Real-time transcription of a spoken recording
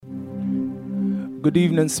Good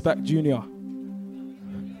evening, Spac Jr.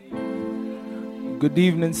 Good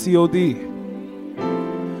evening, COD.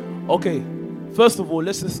 Okay, first of all,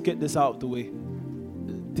 let's just get this out of the way.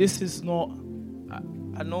 This is not,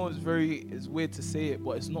 I know it's weird to say it,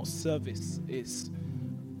 but it's not service, it's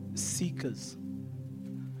seekers.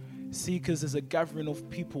 Seekers is a gathering of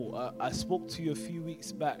people. I spoke to you a few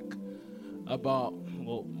weeks back about,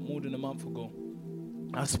 well, more than a month ago.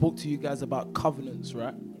 I spoke to you guys about covenants,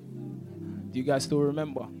 right? Do you guys still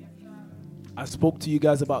remember? I spoke to you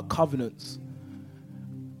guys about covenants.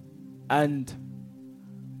 And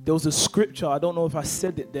there was a scripture, I don't know if I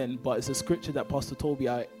said it then, but it's a scripture that Pastor Toby,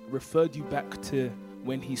 I referred you back to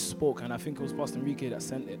when he spoke, and I think it was Pastor Enrique that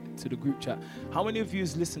sent it to the group chat. How many of you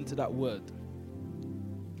has listened to that word?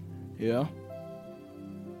 Yeah?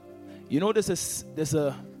 You know, there's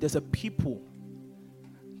a people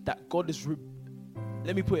that God is,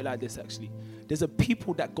 let me put it like this actually. There's a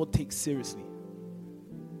people that God takes seriously.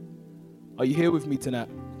 Are you here with me tonight?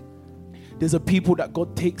 There's a people that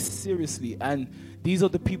God takes seriously, and these are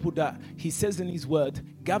the people that he says in his word,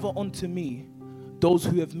 gather unto me those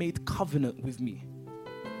who have made covenant with me.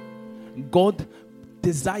 God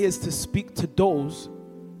desires to speak to those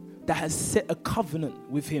that has set a covenant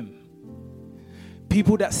with him.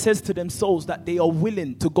 People that says to themselves that they are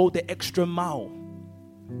willing to go the extra mile.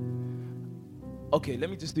 Okay, let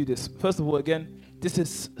me just do this. First of all, again, this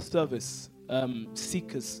is service,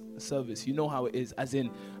 seekers service. You know how it is, as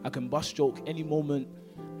in, I can bust joke any moment,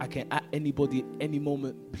 I can at anybody any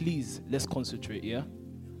moment. Please, let's concentrate, yeah?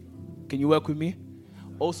 Can you work with me?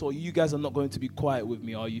 Also, you guys are not going to be quiet with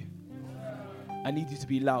me, are you? I need you to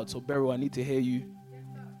be loud, so Beryl, I need to hear you.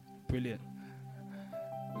 Brilliant.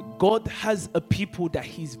 God has a people that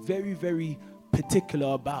he's very, very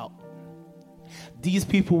particular about. These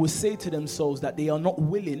people will say to themselves that they are not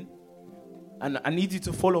willing, and I need you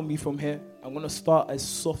to follow me from here. I'm going to start as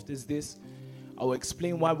soft as this. I will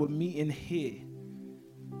explain why we're meeting here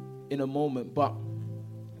in a moment. But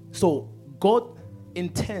so God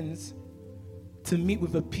intends to meet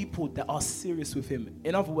with a people that are serious with him.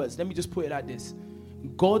 In other words, let me just put it like this.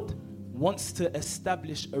 God wants to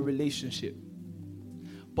establish a relationship.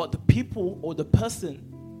 But the people or the person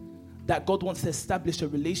that God wants to establish a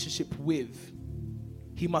relationship with,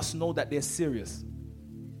 he must know that they're serious.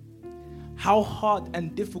 How hard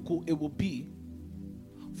and difficult it will be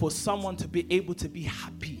for someone to be able to be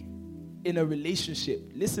happy in a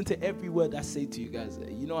relationship. Listen to every word I say to you guys.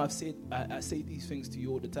 You know, I say these things to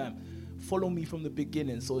you all the time. Follow me from the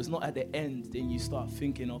beginning, so it's not at the end then you start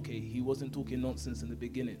thinking, okay, he wasn't talking nonsense in the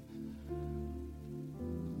beginning.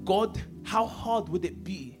 God, how hard would it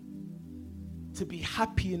be to be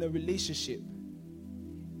happy in a relationship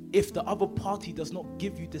if the other party does not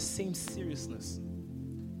give you the same seriousness?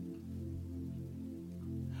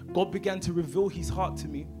 God began to reveal his heart to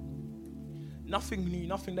me. Nothing new,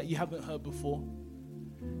 nothing that you haven't heard before.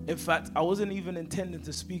 In fact, I wasn't even intending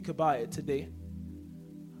to speak about it today,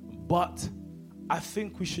 but I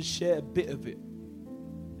think we should share a bit of it.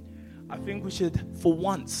 I think we should, for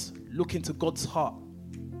once, look into God's heart.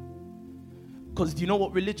 Because do you know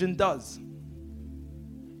what religion does?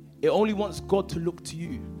 It only wants God to look to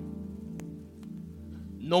you.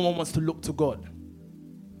 No one wants to look to God.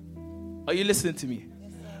 Are you listening to me?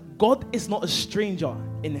 God is not a stranger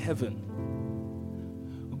in heaven.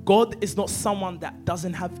 God is not someone that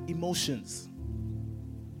doesn't have emotions.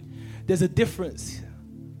 There's a difference.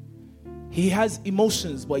 He has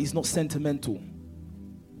emotions, but he's not sentimental.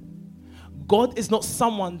 God is not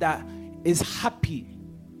someone that is happy.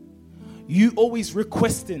 You always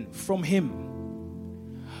requesting from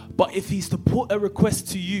him. But if he's to put a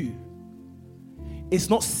request to you, it's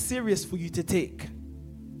not serious for you to take.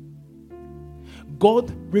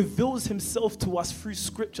 God reveals himself to us through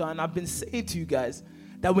scripture, and I've been saying to you guys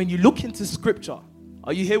that when you look into scripture,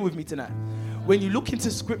 are you here with me tonight? When you look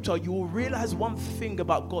into scripture, you will realize one thing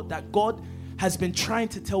about God, that God has been trying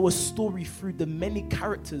to tell a story through the many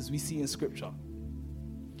characters we see in scripture.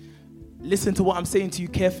 Listen to what I'm saying to you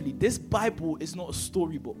carefully. This Bible is not a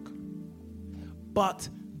storybook, but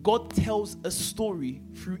God tells a story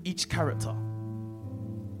through each character.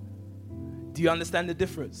 Do you understand the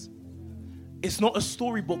difference? It's not a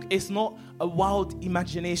storybook. It's not a wild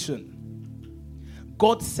imagination.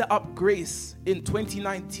 God set up Grace in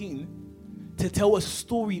 2019 to tell a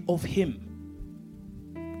story of him.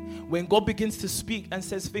 When God begins to speak and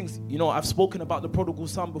says things, you know, I've spoken about the prodigal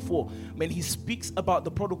son before. When he speaks about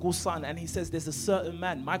the prodigal son and he says there's a certain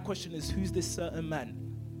man, my question is, who's this certain man?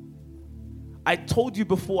 I told you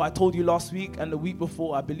before, I told you last week and the week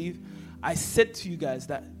before, I believe, I said to you guys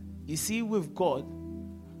that, you see, with God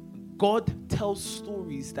God tells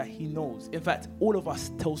stories that he knows. In fact, all of us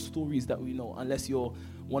tell stories that we know, unless you're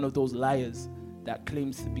one of those liars that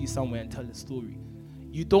claims to be somewhere and tell a story.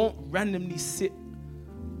 You don't randomly sit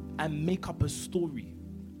and make up a story.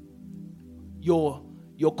 Your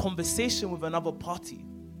conversation with another party,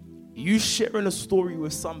 you sharing a story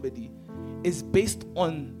with somebody, is based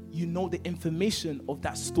on, you know, the information of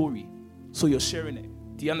that story. So you're sharing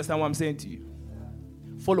it. Do you understand what I'm saying to you?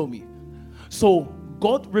 Follow me. So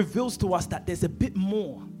God reveals to us that there's a bit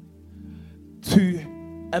more to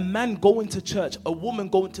a man going to church, a woman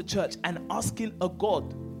going to church and asking a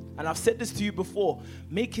God. And I've said this to you before,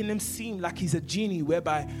 making him seem like he's a genie,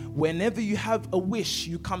 whereby whenever you have a wish,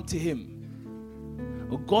 you come to him.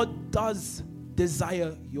 God does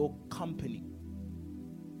desire your company.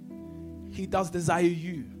 He does desire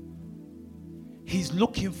you. He's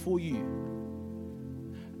looking for you.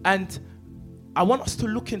 And I want us to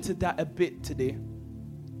look into that a bit today.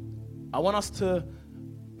 I want us to,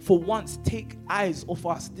 for once, take eyes off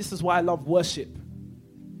us. This is why I love worship.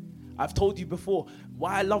 I've told you before,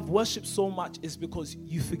 why I love worship so much is because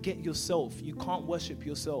you forget yourself. You can't worship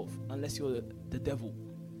yourself unless you're the devil.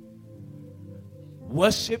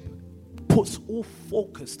 Worship puts all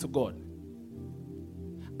focus to God.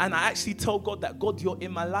 And I actually tell God that, God, you're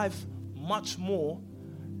in my life much more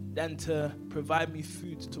than to provide me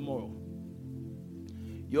food tomorrow.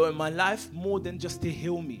 You're in my life more than just to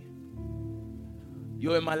heal me.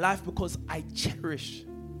 You're in my life because I cherish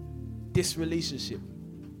this relationship.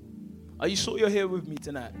 Are you sure you're here with me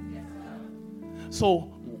tonight? Yes. So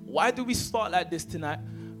why do we start like this tonight?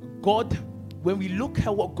 God, when we look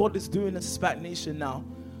at what God is doing in SPAC Nation now,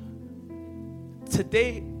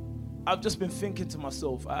 today I've just been thinking to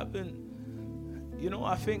myself, I think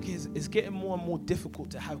it's getting more and more difficult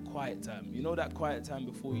to have quiet time. You know that quiet time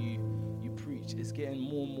before you preach, it's getting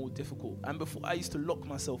more and more difficult. And before, I used to lock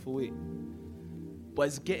myself away. But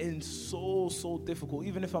it's getting so difficult.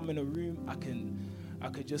 Even if I'm in a room, I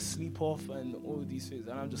could just sleep off and all of these things.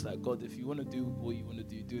 And I'm just like, God, if you want to do what you want to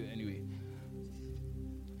do it anyway.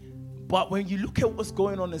 But when you look at what's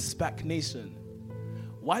going on in SPAC Nation,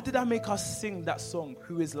 why did I make us sing that song,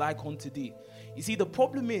 Who Is Like Unto Thee? You see, the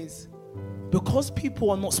problem is, because people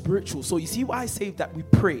are not spiritual, so you see why I say that we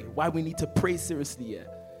pray, why we need to pray seriously here,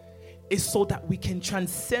 is so that we can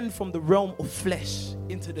transcend from the realm of flesh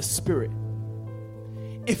into the spirit.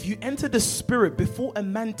 If you enter the spirit before a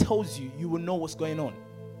man tells you, you will know what's going on.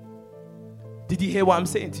 Did you hear what I'm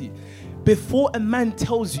saying to you? Before a man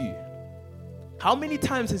tells you, how many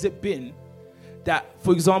times has it been that,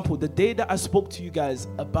 for example, the day that I spoke to you guys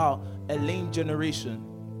about a lame generation,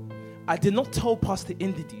 I did not tell Pastor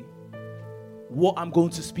Indidi what I'm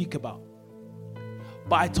going to speak about.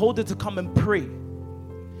 But I told her to come and pray.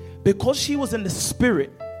 Because she was in the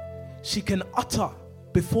spirit, she can utter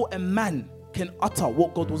before a man can utter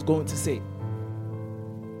what God was going to say.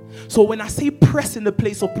 So when I say press in the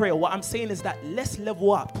place of prayer, what I'm saying is that let's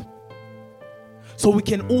level up so we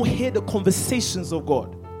can all hear the conversations of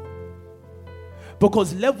God.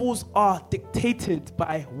 Because levels are dictated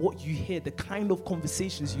by what you hear, the kind of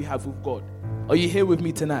conversations you have with God. Are you here with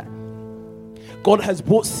me tonight? God has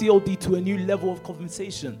brought CLD to a new level of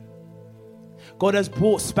conversation. God has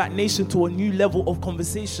brought SPAC Nation to a new level of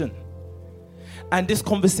conversation. And this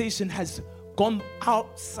conversation has gone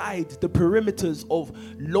outside the perimeters of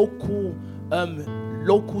local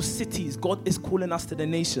cities. God is calling us to the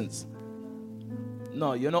nations.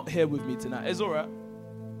 No, you're not here with me tonight. It's all right.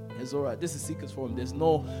 It's all right. This is Seekers Forum. There's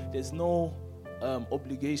no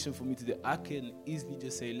obligation for me to do. I can easily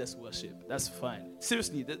just say, let's worship. That's fine.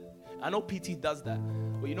 Seriously, I know PT does that.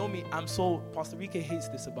 But you know me, Pastor Rike hates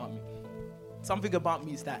this about me. Something about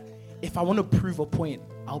me is that if I want to prove a point,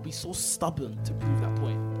 I'll be so stubborn to prove that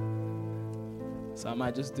point. So I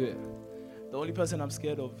might just do it. The only person I'm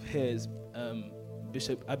scared of here is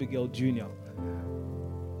Bishop Abigail Jr.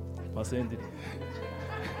 Pastor Anthony.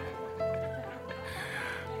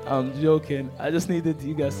 I'm joking. I just needed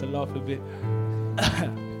you guys to laugh a bit.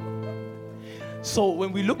 So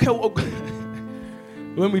when we look at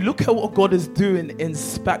what God is doing in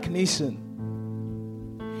SPAC Nation,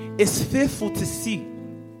 it's fearful to see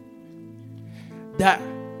that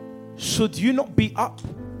should you not be up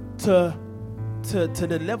to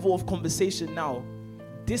the level of conversation now,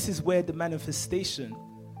 this is where the manifestation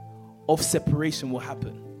of separation will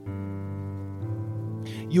happen.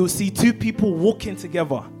 You'll see two people walking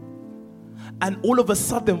together, and all of a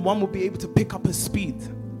sudden one will be able to pick up a speed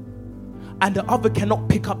and the other cannot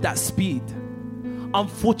pick up that speed.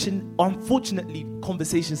 Unfortunately,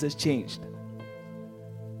 conversations has changed.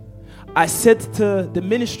 I said to the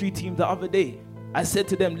ministry team the other day, I said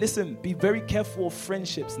to them, listen, be very careful of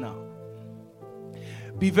friendships now.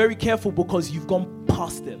 Be very careful because you've gone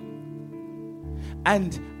past them.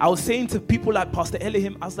 And I was saying to people like Pastor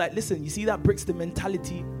Elohim, I was like, listen, you see that Brixton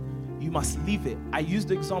mentality? You must leave it. I used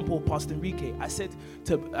the example of Pastor Enrique. I said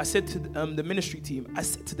to the ministry team, I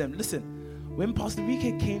said to them, listen, when Pastor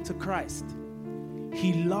Enrique came to Christ,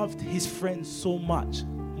 he loved his friends so much.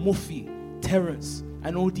 Muffy, Terrence,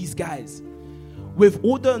 and all these guys. With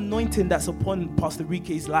all the anointing that's upon Pastor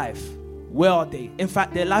Enrique's life, where are they? In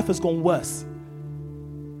fact, their life has gone worse.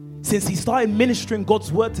 Since he started ministering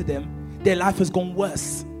God's word to them, their life has gone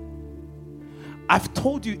worse. I've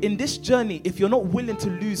told you, in this journey, if you're not willing to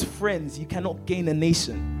lose friends, you cannot gain a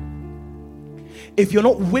nation. If you're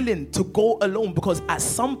not willing to go alone, because at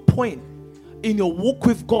some point in your walk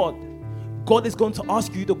with God, God is going to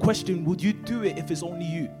ask you the question, would you do it if it's only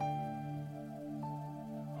you?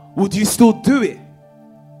 Would you still do it?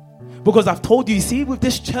 Because I've told you, see, with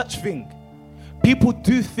this church thing, people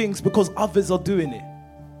do things because others are doing it.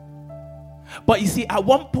 But you see, at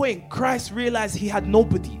one point, Christ realized he had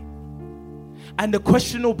nobody. And the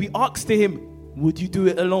question will be asked to him, would you do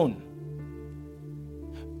it alone?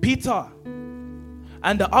 Peter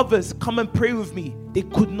and the others, come and pray with me. They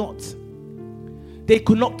could not. They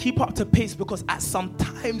could not keep up to pace because at some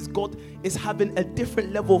times God is having a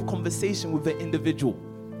different level of conversation with the individual.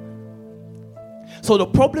 So the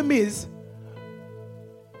problem is,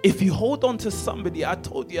 if you hold on to somebody, I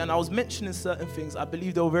told you, and I was mentioning certain things, I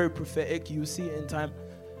believe they were very prophetic, you see it in time.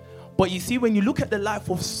 But you see, when you look at the life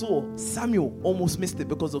of Saul, Samuel almost missed it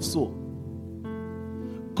because of Saul.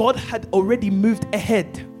 God had already moved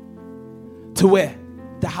ahead to where?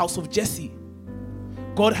 The house of Jesse.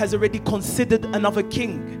 God has already considered another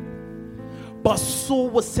king. But Saul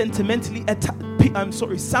was sentimentally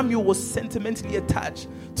Samuel was sentimentally attached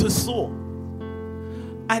to Saul.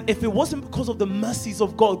 And if it wasn't because of the mercies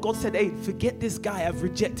of God, God said, hey, forget this guy, I've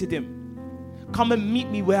rejected him. Come and meet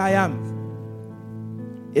me where I am.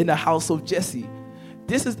 In the house of Jesse.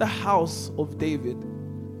 This is the house of David.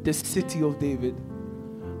 The city of David.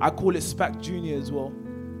 I call it SPAC Junior as well.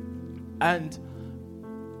 And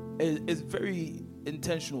it's very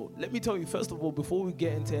intentional. Let me tell you, first of all, before we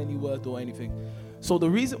get into any word or anything. So the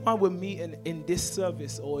reason why we're meeting in this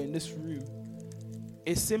service or in this room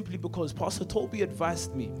is simply because Pastor Toby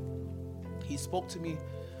advised me. He spoke to me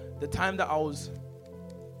the time that I was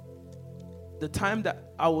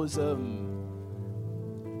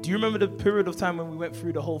do you remember the period of time when we went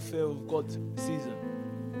through the whole fear of God season?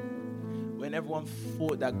 When everyone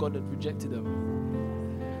thought that God had rejected them.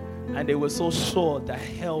 And they were so sure that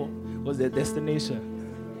hell was their destination.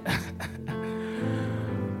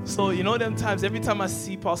 So, you know them times, every time I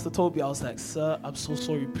see Pastor Toby, I was like, sir, I'm so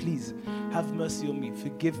sorry. Please, have mercy on me.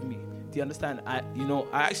 Forgive me. Do you understand? I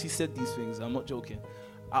actually said these things. I'm not joking.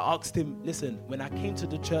 I asked him, listen, when I came to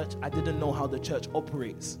the church, I didn't know how the church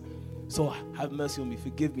operates. So have mercy on me.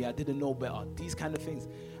 Forgive me. I didn't know better. These kind of things.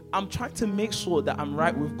 I'm trying to make sure that I'm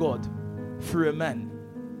right with God through a man.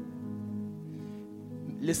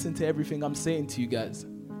 Listen to everything I'm saying to you guys.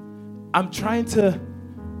 I'm trying to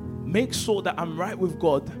make sure that I'm right with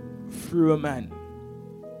God through a man.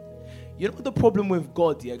 You know the problem with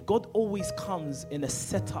God, yeah? God always comes in a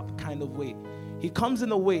setup kind of way. He comes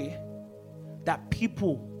in a way that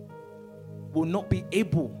people will not be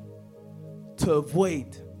able to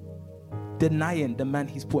avoid denying the man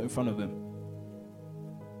he's put in front of them.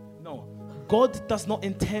 No, God does not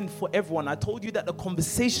intend for everyone. I told you that the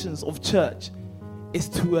conversations of church is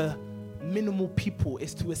to a minimal people,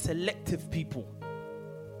 is to a selective people.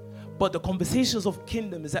 But the conversations of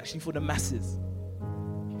kingdom is actually for the masses.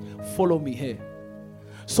 Follow me here.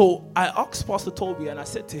 So I asked Pastor Toby and I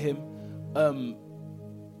said to him,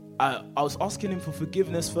 I was asking him for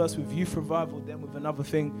forgiveness first with youth revival, then with another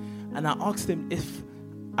thing. And I asked him if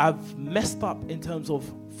I've messed up in terms of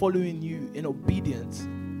following you in obedience.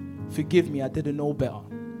 Forgive me, I didn't know better.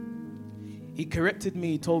 He corrected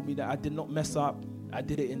me, he told me that I did not mess up. I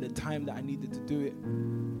did it in the time that I needed to do it.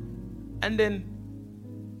 And then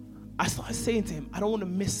I started saying to him, I don't want to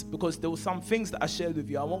miss, because there were some things that I shared with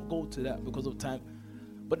you. I won't go to that because of time.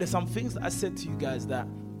 But there's some things that I said to you guys that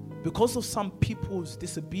because of some people's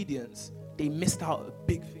disobedience, they missed out a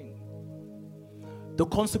big thing. The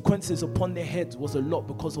consequences upon their heads was a lot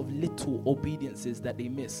because of little obediences that they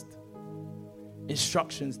missed.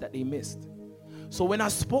 Instructions that they missed. So when I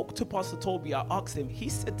spoke to Pastor Toby, I asked him, he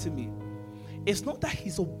said to me, it's not that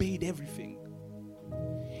he's obeyed everything,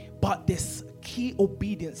 but there's key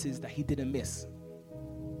obediences that he didn't miss.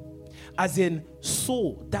 As in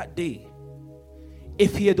Saul that day,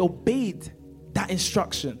 if he had obeyed that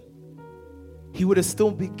instruction, he would have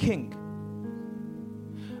still been king.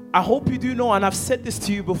 I hope you do know, and I've said this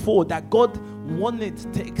to you before, that God wanted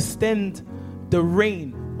to extend the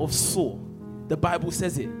reign of Saul. The Bible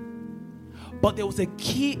says it. But there was a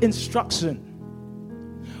key instruction.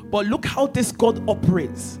 But look how this God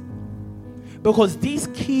operates. Because these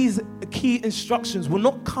key instructions will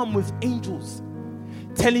not come with angels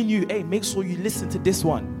telling you, hey, make sure you listen to this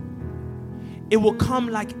one. It will come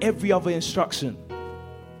like every other instruction.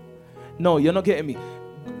 No, you're not getting me.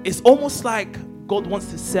 It's almost like God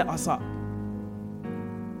wants to set us up.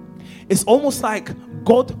 It's almost like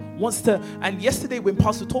God wants to, and yesterday when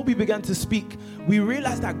Pastor Toby began to speak, we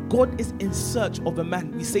realized that God is in search of a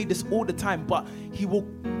man. We say this all the time, but he will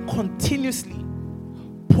continuously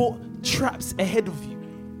put traps ahead of you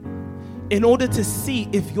in order to see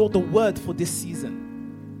if you're the word for this season.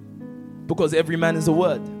 Because every man is a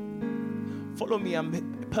word. Follow me, I'm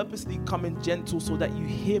purposely coming gentle so that you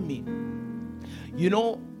hear me. You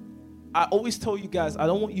know, I always tell you guys, I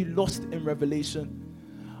don't want you lost in revelation.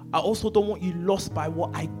 I also don't want you lost by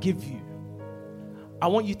what I give you. I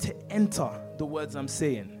want you to enter the words I'm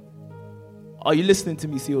saying. Are you listening to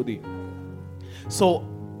me, COD? So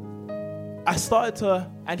I started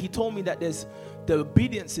to, and he told me that there's the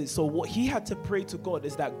obediences. So what he had to pray to God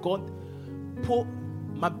is that God put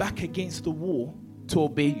my back against the wall to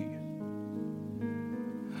obey you.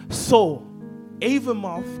 So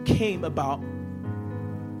Avonmouth came about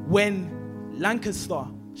when Lancaster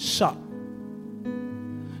shut.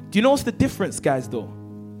 Do you know what's the difference, guys, though?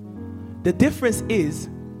 The difference is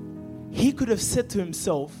he could have said to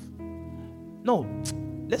himself, no,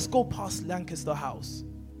 let's go past Lancaster House.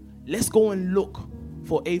 Let's go and look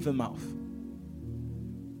for Avonmouth.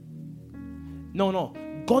 No.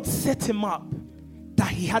 God set him up that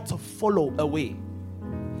he had to follow a way.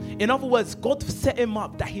 In other words, God set him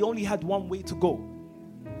up that he only had one way to go.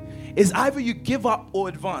 It's either you give up or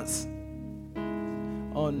advance.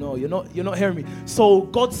 Oh no, you're not hearing me. So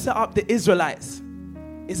God set up the Israelites.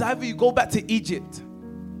 It's either you go back to Egypt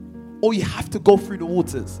or you have to go through the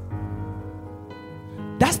waters.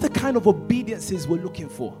 That's the kind of obediences we're looking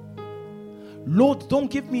for. Lord,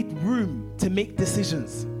 don't give me room to make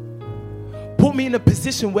decisions. Put me in a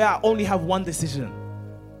position where I only have one decision,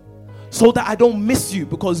 so that I don't miss you,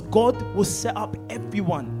 because God will set up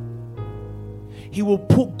everyone. He will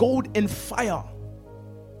put gold in fire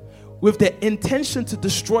with the intention to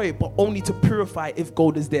destroy it, but only to purify if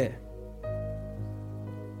gold is there.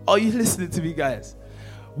 Are you listening to me, guys?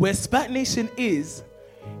 Where SPAC Nation is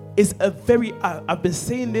a very, I've been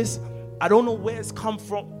saying this, I don't know where it's come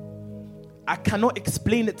from. I cannot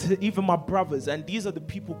explain it to even my brothers, and these are the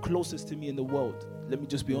people closest to me in the world. Let me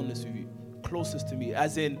just be honest with you. Closest to me,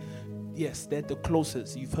 as in, yes, they're the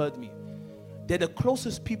closest. You've heard me. They're the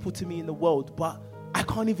closest people to me in the world, but I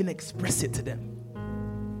can't even express it to them.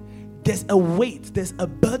 There's a weight, there's a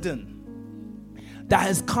burden that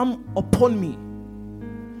has come upon me.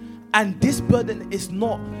 And this burden is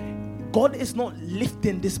not, God is not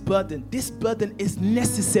lifting this burden. This burden is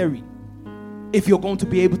necessary if you're going to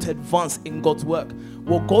be able to advance in God's work.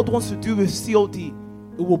 What God wants to do with COD,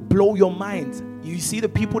 it will blow your mind. You see the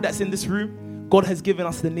people that's in this room? God has given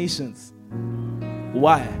us the nations.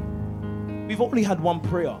 Why? We've only had one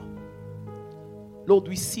prayer. Lord,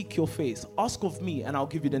 we seek your face. Ask of me and I'll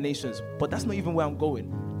give you the nations. But that's not even where I'm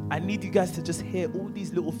going. I need you guys to just hear all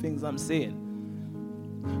these little things I'm saying.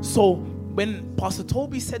 So when Pastor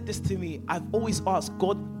Toby said this to me, I've always asked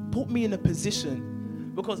God, put me in a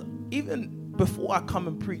position, because even before I come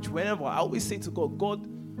and preach, whenever, I always say to God, God,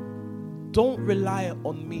 don't rely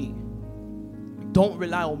on me. Don't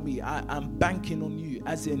rely on me. I'm banking on you.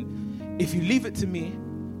 As in, if you leave it to me,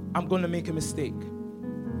 I'm going to make a mistake.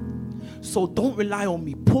 So don't rely on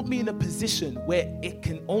me. Put me in a position where it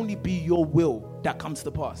can only be your will that comes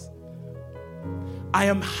to pass. I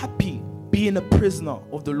am happy being a prisoner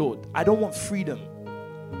of the Lord. I don't want freedom.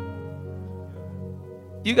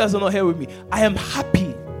 You guys are not here with me. I am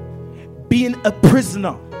happy being a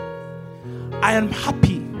prisoner. I am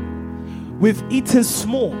happy with eating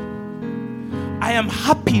small. I am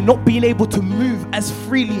happy not being able to move as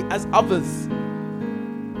freely as others.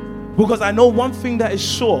 Because I know one thing that is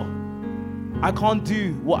sure. I can't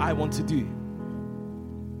do what I want to do.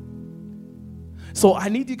 So I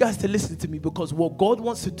need you guys to listen to me, because what God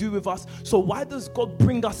wants to do with us. So why does God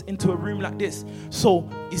bring us into a room like this? So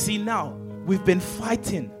you see, now we've been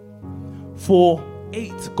fighting for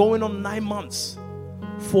going on 9 months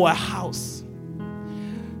for a house.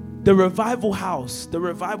 The revival house,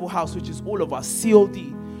 which is all of us,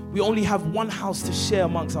 COD. We only have one house to share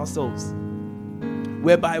amongst ourselves,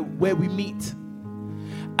 where we meet.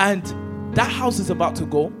 And that house is about to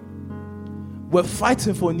go. We're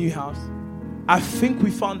fighting for a new house. I think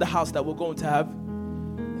we found the house that we're going to have.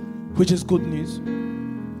 which is good news.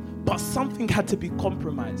 But something had to be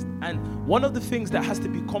compromised. And one of the things that has to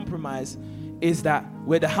be compromised is that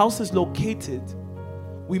where the house is located,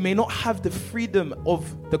 we may not have the freedom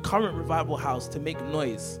of the current revival house to make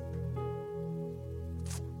noise.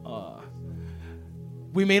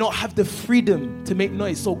 We may not have the freedom to make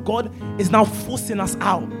noise. So God is now forcing us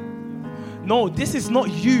out. No, this is not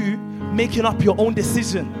you making up your own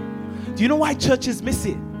decision. Do you know why churches miss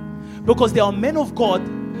it? Because there are men of God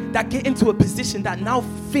that get into a position that now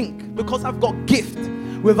think, because I've got gift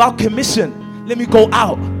without commission, let me go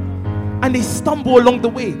out. And they stumble along the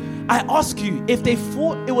way. I ask you, if they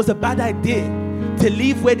thought it was a bad idea to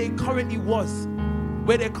leave where they currently were,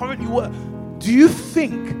 do you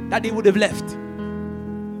think that they would have left?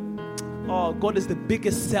 Oh, God is the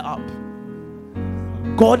biggest setup.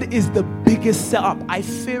 God is the biggest setup. I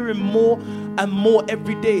fear Him more and more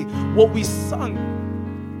every day. What we sung,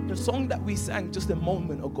 the song that we sang just a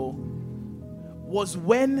moment ago, was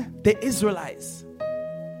when the Israelites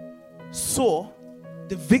saw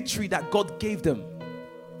the victory that God gave them.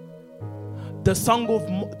 The song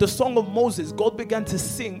of Moses, God began to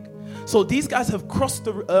sing. So these guys have crossed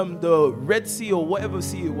the Red Sea, or whatever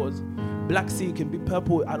sea it was. Black Sea, it can be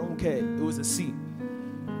purple, I don't care. It was a sea.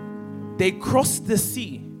 They crossed the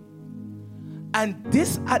sea. And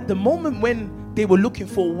this, at the moment when they were looking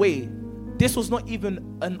for a way, this was not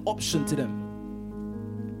even an option to them.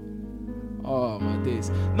 Oh my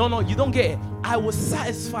days. No, you don't get it. I was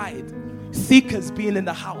satisfied. Seekers being in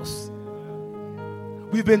the house.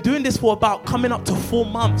 We've been doing this for about coming up to 4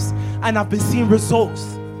 months, and I've been seeing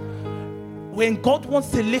results. When God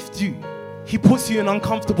wants to lift you, He puts you in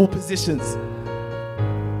uncomfortable positions.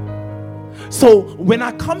 So when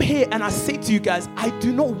I come here and I say to you guys, I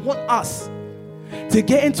do not want us to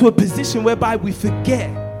get into a position whereby we forget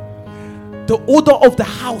the order of the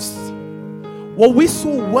house. What we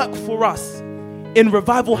saw work for us in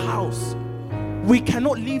Revival House, we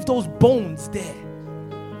cannot leave those bones there.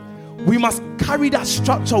 We must carry that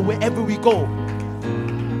structure wherever we go.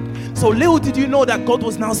 So little did you know that God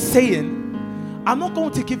was now saying, I'm not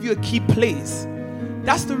going to give you a key place.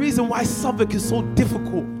 That's the reason why Southwark is so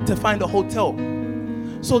difficult to find a hotel.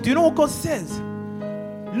 So do you know what God says?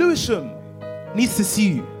 Lewisham needs to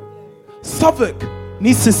see you. Southwark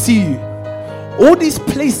needs to see you. All these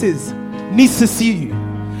places needs to see you.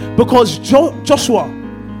 Because Joshua,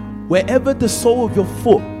 wherever the sole of your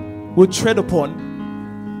foot will tread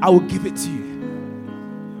upon, I will give it to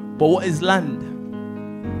you. But what is land?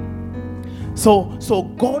 So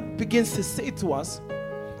God begins to say to us,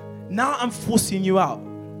 now I'm forcing you out.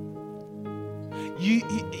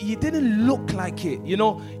 You didn't look like it. You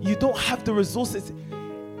know, you don't have the resources.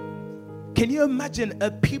 Can you imagine a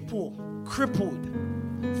people crippled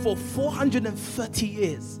for 430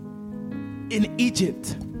 years in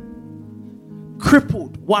Egypt?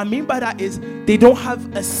 Crippled. What I mean by that is they don't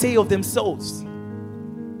have a say of themselves.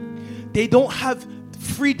 They don't have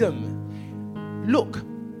freedom. Look,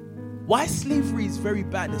 why slavery is very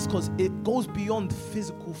bad is because it goes beyond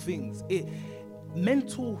physical things.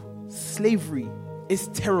 Mental slavery is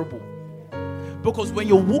terrible. Because when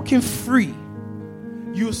you're walking free,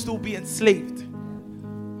 you'll still be enslaved.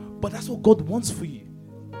 But that's what God wants for you.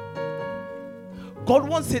 God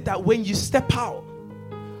wants it that when you step out,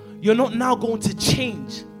 you're not now going to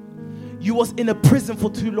change. You was in a prison for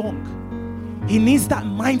too long. He needs that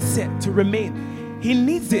mindset to remain. He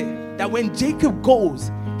needs it that when Jacob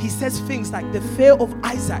goes, he says things like, the fear of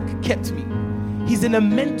Isaac kept me. He's in a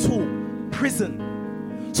mental prison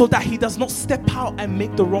so that he does not step out and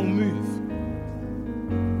make the wrong move.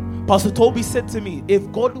 Pastor Toby said to me,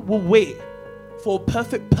 if God will wait for a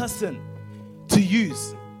perfect person to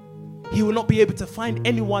use, He will not be able to find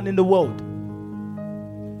anyone in the world.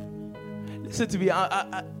 Listen to me,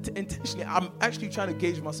 intentionally, I'm actually trying to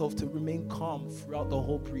gauge myself to remain calm throughout the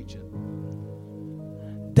whole preaching.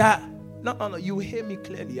 No, you will hear me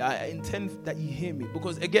clearly. I intend that you hear me.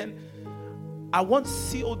 Because again, I want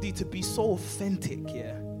COD to be so authentic,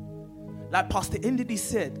 yeah. Like Pastor Indidi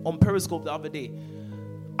said on Periscope the other day,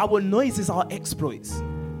 our noises are exploits.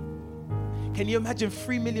 Can you imagine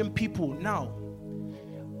 3 million people now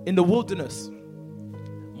in the wilderness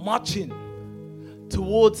marching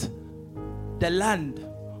towards the land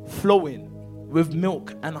flowing with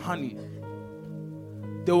milk and honey?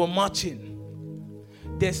 They were marching.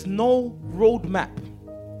 There's no roadmap,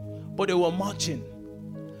 but they were marching.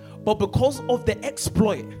 But because of the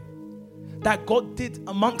exploit that God did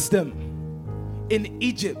amongst them in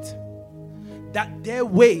Egypt, that their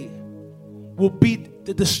way will be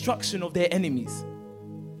the destruction of their enemies,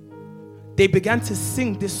 they began to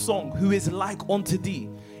sing this song, Who Is Like Unto Thee.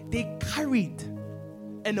 They carried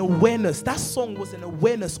an awareness. That song was an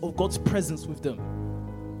awareness of God's presence with them.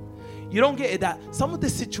 You don't get it, that some of the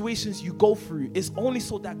situations you go through is only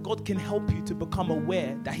so that God can help you to become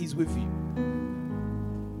aware that He's with you.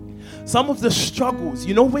 Some of the struggles,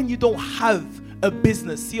 when you don't have a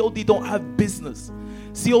business, COD don't have business,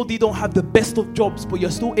 COD don't have the best of jobs, but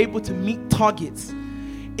you're still able to meet targets,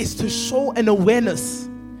 is to show an awareness,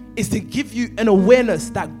 is to give you an awareness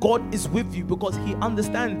that God is with you, because He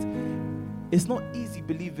understands it's not easy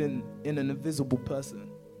believing in an invisible person.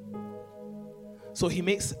 So He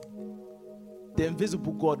makes the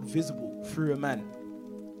invisible God visible through a man.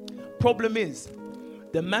 Problem is,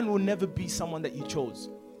 the man will never be someone that you chose.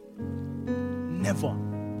 Never.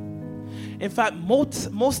 In fact,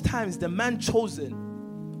 most times the man chosen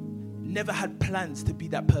never had plans to be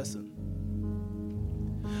that person.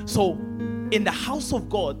 So, in the house of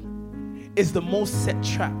God is the most set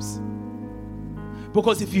traps.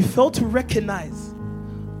 Because if you fail to recognize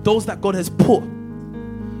those that God has put,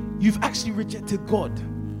 you've actually rejected God.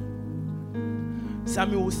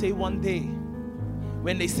 Samuel will say one day,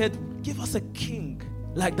 when they said, give us a king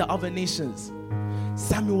like the other nations,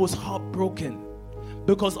 Samuel was heartbroken,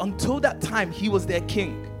 because until that time, he was their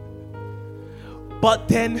king. But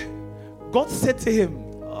then God said to him,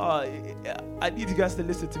 I need you guys to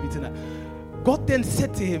listen to me tonight. God then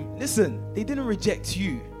said to him, listen, they didn't reject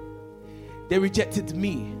you. They rejected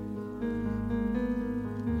me.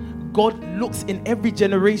 God looks in every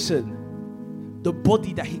generation the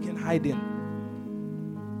body that He can hide in.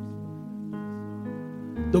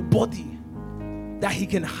 The body that He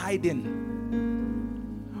can hide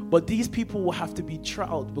in. But these people will have to be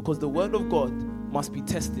trialed, because the word of God must be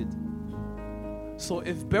tested. So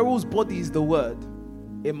if Beryl's body is the word,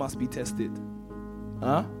 it must be tested.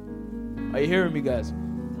 Huh? Are you hearing me, guys?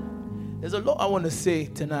 There's a lot I want to say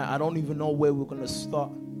tonight. I don't even know where we're going to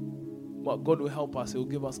start. But God will help us. He will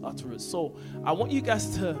give us utterance. So I want you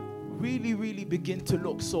guys to really, really begin to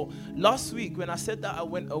look. So last week when I said that I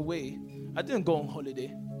went away, I didn't go on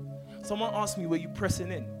holiday. Someone asked me, were you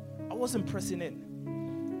pressing in? I wasn't pressing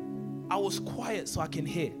in. I was quiet so I can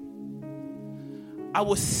hear. I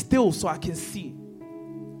was still so I can see.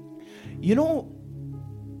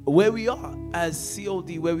 Where we are as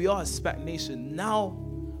COD, where we are as SPAC Nation, now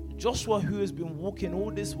Joshua, who has been walking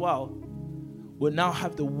all this while, will now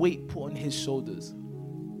have the weight put on his shoulders.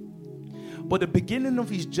 But the beginning of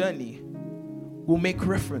his journey will make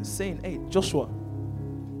reference, saying, hey, Joshua,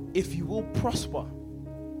 if you will prosper,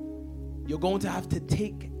 you're going to have to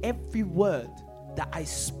take every word that I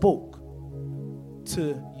spoke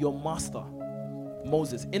to your master,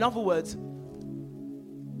 Moses. In other words,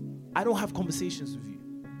 I don't have conversations with you.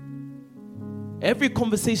 Every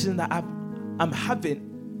conversation that I'm having,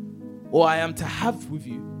 or I am to have with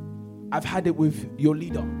you, I've had it with your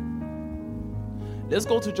leader. Let's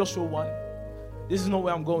go to Joshua 1. This is not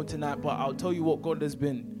where I'm going tonight, but I'll tell you what God has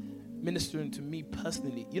been ministering to me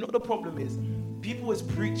personally. The problem is, people as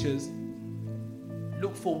preachers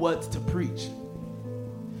look for words to preach.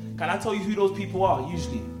 Can I tell you who those people are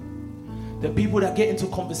usually? The people that get into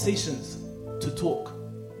conversations to talk.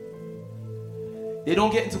 They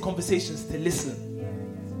don't get into conversations to listen.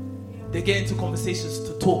 They get into conversations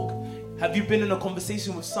to talk. Have you been in a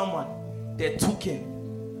conversation with someone? They're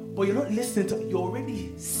talking, but you're not listening to, you're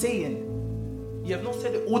already saying. You have not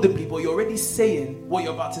said it audibly, but you're already saying what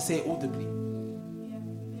you're about to say audibly.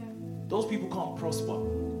 Those people can't prosper.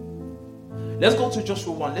 Let's go to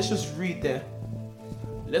Joshua 1. Let's just read there.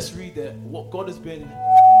 Let's read there what God has been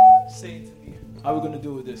saying to me. How are we going to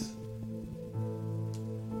deal with this?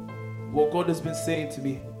 What God has been saying to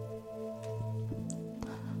me.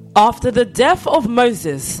 After the death of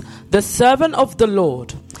Moses, the servant of the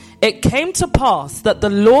Lord, it came to pass that the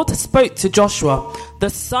Lord spoke to Joshua, the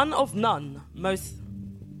son of Nun, Moses'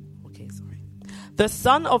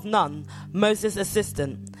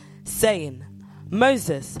 assistant, saying,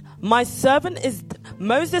 Moses, my servant is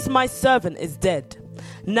dead.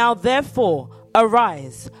 Now therefore,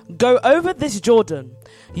 arise, go over this Jordan,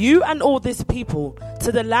 you and all this people,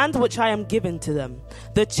 to the land which I am giving to them,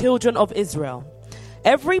 the children of Israel.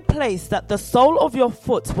 Every place that the sole of your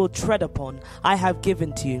foot will tread upon, I have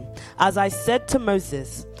given to you, as I said to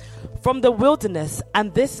Moses. From the wilderness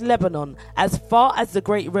and this Lebanon, as far as the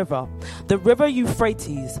great river, the river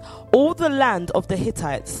Euphrates, all the land of the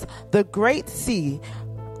Hittites, the great sea,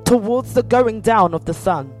 towards the going down of the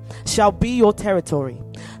sun, shall be your territory.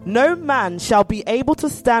 No man shall be able to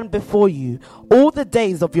stand before you all the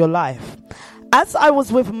days of your life. As I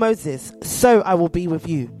was with Moses, so I will be with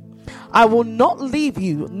you. I will not leave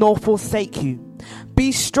you nor forsake you.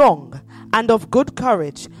 Be strong and of good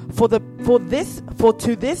courage, for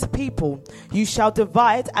to this people you shall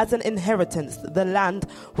divide as an inheritance the land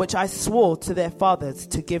which I swore to their fathers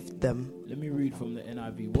to give them. Let me read from the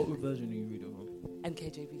NIV. What version are you reading from?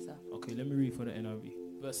 NKJV, sir. Okay, let me read from the NIV.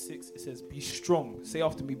 Verse 6, it says, be strong. Say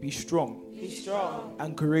after me, be strong. Be strong.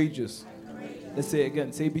 And courageous. Let's say it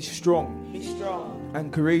again. Say, be strong. Be strong.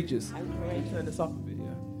 And courageous. And courageous. Turn this up a bit,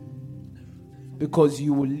 yeah. Because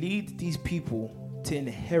you will lead these people to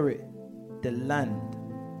inherit the land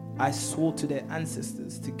I swore to their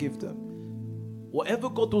ancestors to give them. Whatever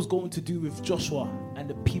God was going to do with Joshua and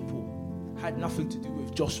the people had nothing to do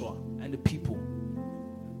with Joshua and the people.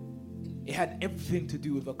 It had everything to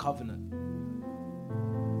do with a covenant.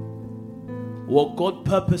 What God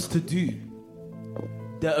purposed to do,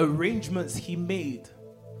 the arrangements he made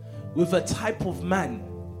with a type of man.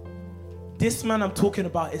 This man I'm talking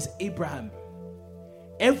about is Abraham.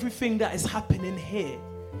 Everything that is happening here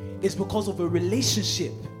is because of a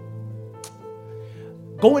relationship.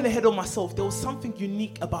 Going ahead of myself, there was something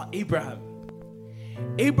unique about Abraham.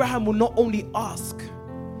 Abraham will not only ask,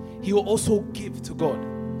 he will also give to God.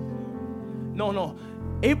 No.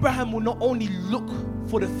 Abraham will not only look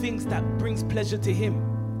for the things that brings pleasure to him.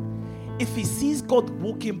 If he sees God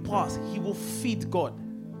walking past, he will feed God.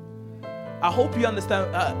 I hope you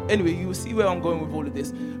understand. Anyway, you will see where I'm going with all of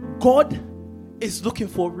this. God is looking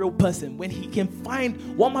for a real person. When he can find,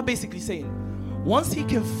 what am I basically saying? Once he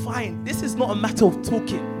can find, this is not a matter of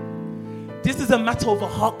talking. This is a matter of a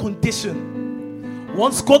heart condition.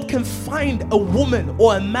 Once God can find a woman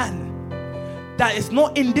or a man that is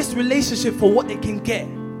not in this relationship for what they can get.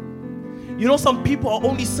 You know, some people are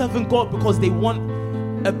only serving God because they want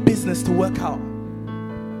a business to work out.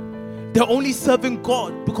 They're only serving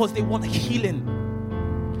God because they want healing.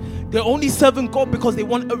 They're only serving God because they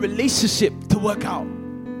want a relationship to work out.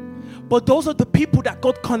 But those are the people that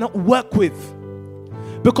God cannot work with.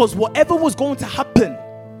 Because whatever was going to happen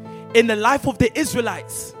in the life of the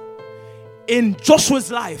Israelites, in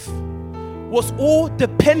Joshua's life, was all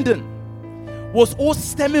dependent, was all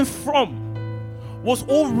stemming from, was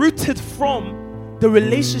all rooted from the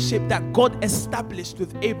relationship that God established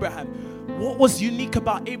with Abraham. What was unique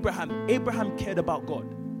about Abraham? Abraham cared about God.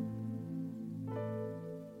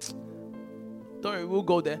 Don't worry, we'll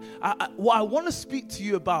go there. What I want to speak to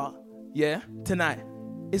you about, tonight,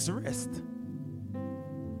 is rest.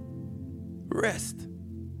 Rest.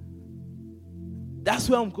 That's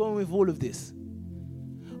where I'm going with all of this.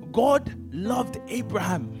 God loved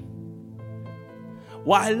Abraham.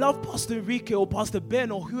 Why I love Pastor Enrique or Pastor Ben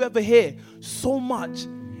or whoever here so much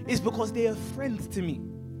is because they are friends to me.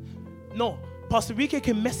 No, Pastor Enrique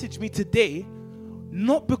can message me today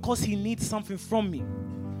not because he needs something from me,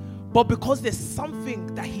 but because there's something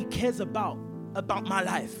that he cares about my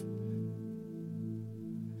life.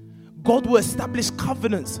 God will establish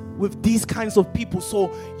covenants with these kinds of people.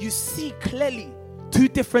 So you see clearly two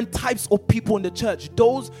different types of people in the church.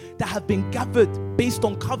 Those that have been gathered based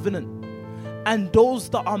on covenant, and those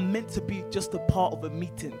that are meant to be just a part of a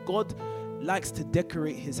meeting. God likes to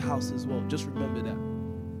decorate his house as well. Just remember that.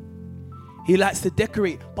 He likes to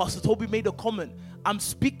decorate. Pastor Toby made a comment. I'm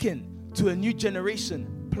speaking to a new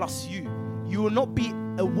generation plus you. You will not be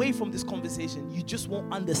away from this conversation. You just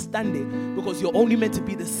won't understand it because you're only meant to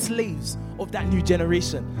be the slaves of that new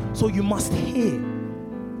generation. So you must hear.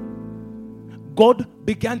 God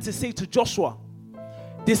began to say to Joshua,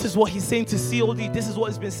 this is what he's saying to COD. This is what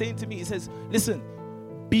he's been saying to me. He says, listen,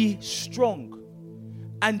 be strong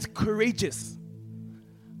and courageous.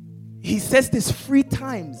 He says this 3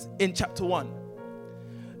 times in chapter 1.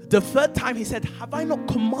 The 3rd time he said, have I not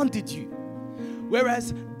commanded you?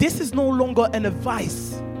 Whereas this is no longer an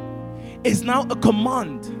advice. It's now a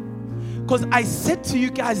command. Because I said to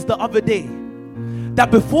you guys the other day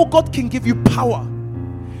that before God can give you power,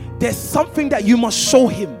 there's something that you must show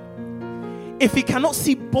him. If he cannot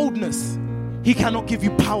see boldness, he cannot give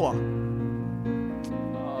you power.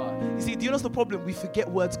 You see, do you know what's the problem? We forget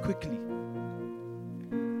words quickly.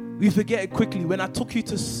 We forget it quickly. When I took you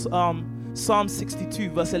to Psalm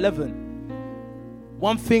 62 verse 11,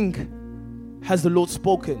 one thing has the Lord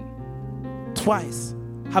spoken. Twice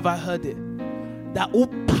have I heard it. That all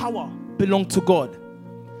power belongs to God,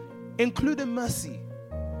 including mercy.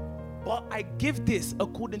 But I give this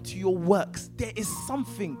according to your works. There is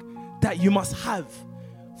something that you must have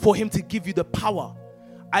for him to give you the power.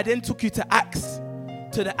 I then took you to Acts,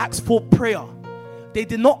 to the Acts 4 prayer. They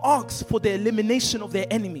did not ask for the elimination of their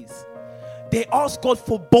enemies. They asked God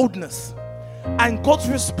for boldness. And God's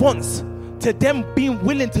response to them being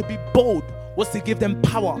willing to be bold was to give them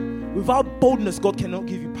power. Without boldness, God cannot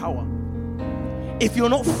give you power. If you're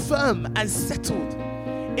not firm and settled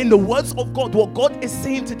in the words of God, what God is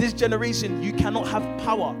saying to this generation, you cannot have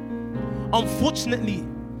power. Unfortunately,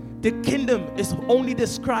 the kingdom is only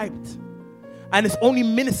described and it's only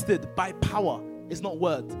ministered by power. It's not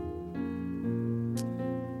word.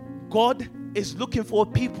 God is looking for a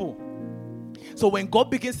people. So when God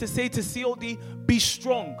begins to say to COD, be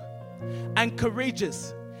strong and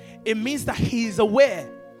courageous, it means that he is aware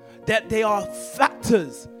that there are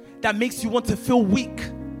factors that makes you want to feel weak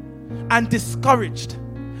and discouraged.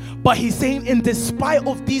 But he's saying, in despite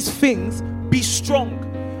of these things, be strong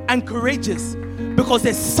and courageous, because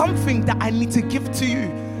there's something that I need to give to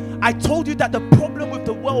you. I told you that the problem with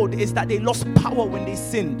the world is that they lost power when they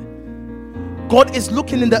sinned. God is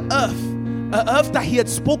looking in the earth, an earth that he had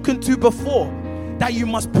spoken to before, that you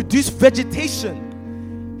must produce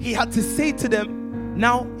vegetation. He had to say to them,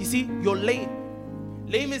 now, you see, you're lame.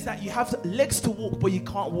 Lame is that you have legs to walk, but you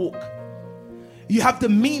can't walk. You have the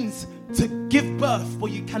means to give birth,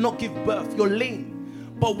 but you cannot give birth. You're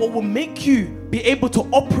lame. But what will make you be able to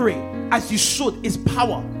operate as you should is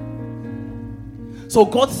power. So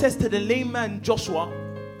God says to the lame man Joshua,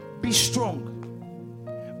 be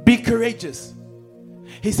strong, be courageous.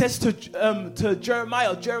 He says to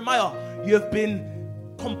Jeremiah, you have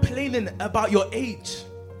been complaining about your age.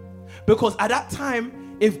 Because at that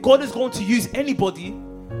time, if God is going to use anybody,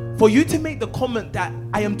 for you to make the comment that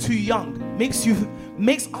I am too young makes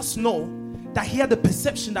us know that he had the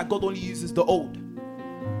perception that God only uses the old.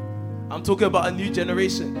 I'm talking about a new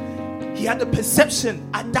generation. He had the perception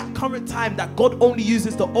at that current time that God only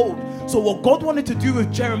uses the old. So what God wanted to do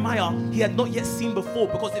with Jeremiah, he had not yet seen before.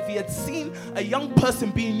 Because if he had seen a young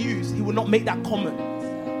person being used, he would not make that comment.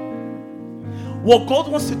 What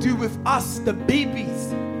God wants to do with us, the babies,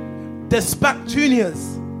 the SPAC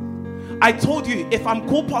juniors. I told you, if I'm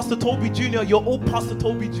called Pastor Toby Jr., you're all Pastor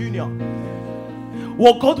Toby Jr.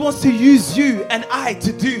 What God wants to use you and I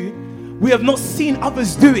to do, we have not seen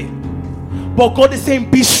others do it. But God is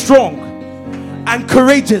saying, be strong and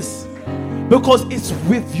courageous, because it's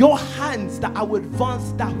with your hands that I will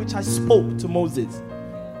advance that which I spoke to Moses.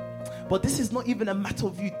 But this is not even a matter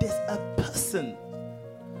of you. There's a person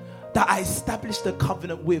that I established a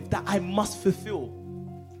covenant with that I must fulfill.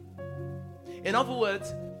 In other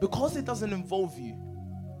words, because it doesn't involve you,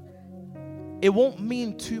 it won't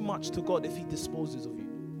mean too much to God if he disposes of you.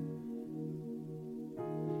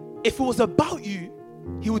 If it was about you,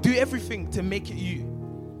 he would do everything to make it you.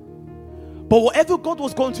 But whatever God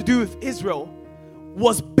was going to do with Israel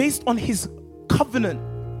was based on his covenant,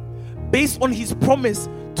 based on his promise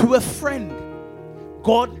to a friend.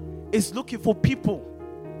 God is looking for people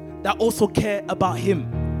that also care about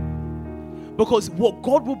him. Because what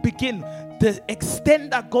God will begin, the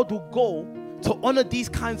extent that God will go to honor these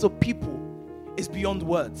kinds of people is beyond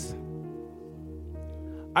words.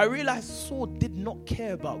 I realized Saul did not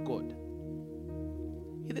care about God.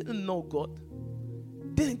 He didn't know God.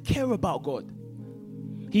 Didn't care about God.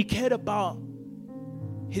 He cared about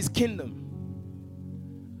his kingdom.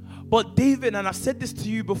 But David, and I've said this to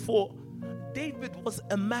you before, David was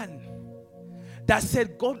a man that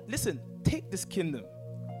said, God, listen, take this kingdom.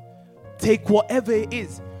 Take whatever it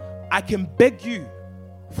is. I can beg you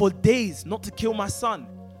for days not to kill my son.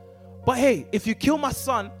 But hey, if you kill my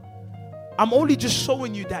son, I'm only just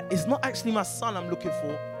showing you that it's not actually my son I'm looking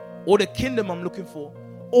for, or the kingdom I'm looking for,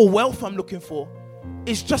 or wealth I'm looking for.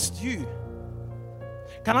 It's just you.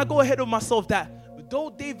 Can I go ahead of myself that though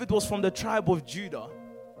David was from the tribe of Judah,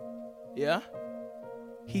 yeah,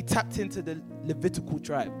 he tapped into the Levitical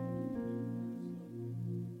tribe.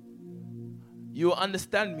 You will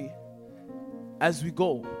understand me as we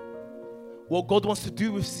go. What God wants to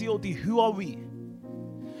do with COD, who are we?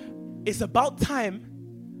 It's about time.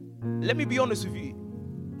 Let me be honest with you.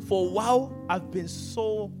 For a while, I've been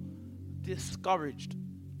so discouraged.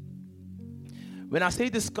 When I say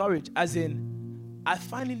discouraged, as in, I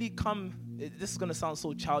finally come, this is going to sound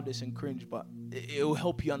so childish and cringe, but it will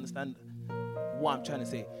help you understand what I'm trying to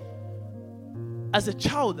say. As a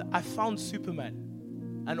child, I found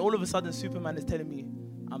Superman. And all of a sudden, Superman is telling me,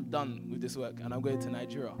 I'm done with this work and I'm going to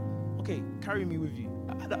Nigeria. Okay, carry me with you.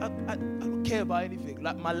 I don't care about anything.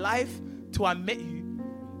 Like, my life till I met you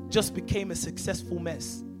just became a successful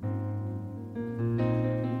mess.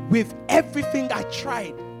 With everything I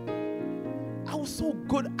tried, I was so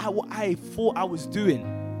good at what I thought I was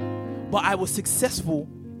doing, but I was successful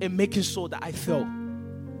in making sure that I fell.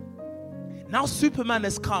 Now Superman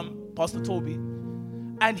has come, Pastor Toby,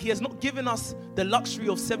 and he has not given us the luxury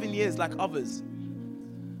of 7 years like others.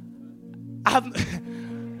 I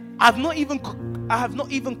have not even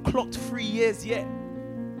clocked 3 years yet,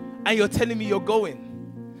 and you're telling me you're going,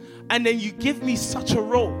 and then you give me such a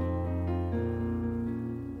role.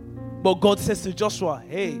 But God says to Joshua,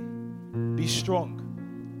 hey, be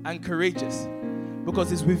strong and courageous,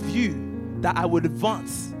 because it's with you that I would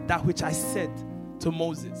advance that which I said to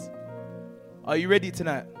Moses. Are you ready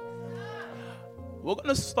tonight? We're going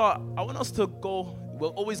to start. I want us to go. We're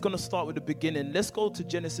always going to start with the beginning. Let's go to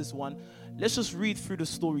Genesis 1. Let's just read through the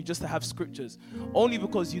story just to have scriptures. Only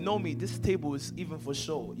because you know me, this table is even for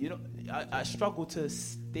show. You know, I struggle to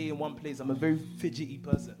stay in one place. I'm a very fidgety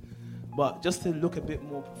person. But just to look a bit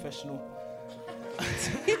more professional,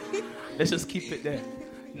 let's just keep it there.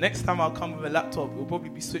 Next time I'll come with a laptop. It'll probably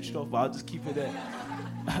be switched off, but I'll just keep it there.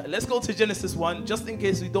 Let's go to Genesis 1, just in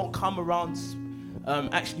case we don't come around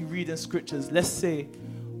actually reading scriptures. Let's say,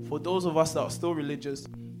 for those of us that are still religious,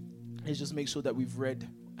 let's just make sure that we've read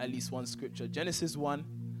at least one scripture. Genesis 1.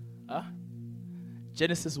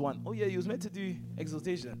 Genesis 1. Oh yeah, you was meant to do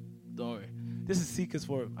exaltation. Don't worry. This is Seekers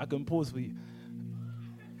Forum. I can pause for you.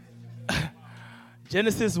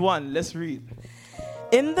 Genesis 1, let's read.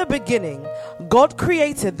 In the beginning, God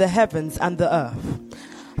created the heavens and the earth.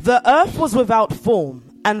 The earth was without form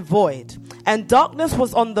and void, and darkness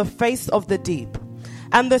was on the face of the deep.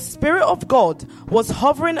 And the Spirit of God was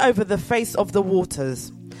hovering over the face of the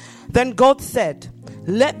waters. Then God said,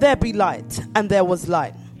 "Let there be light," and there was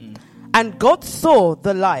light. And God saw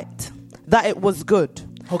the light, that it was good.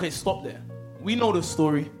 Okay, stop there. We know the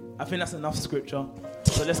story. I think that's enough scripture.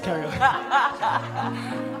 So let's carry on.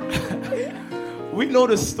 We know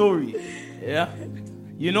the story. Yeah?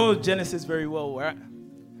 You know Genesis very well, right?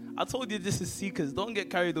 I told you this is Seekers. Don't get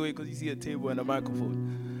carried away because you see a table and a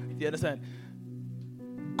microphone. Do you understand?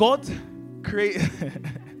 God created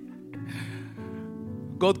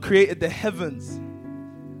the heavens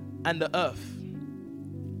and the earth.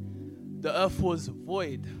 The earth was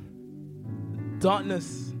void,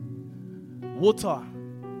 darkness, water.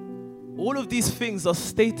 All of these things are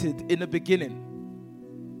stated in the beginning.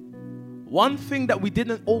 One thing that we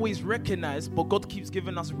didn't always recognize, but God keeps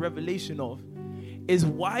giving us revelation of, is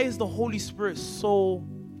why is the Holy Spirit so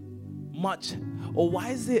much, or why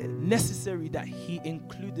is it necessary that He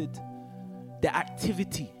included the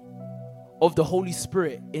activity of the Holy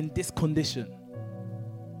Spirit in this condition?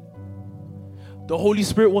 The Holy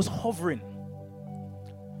Spirit was hovering.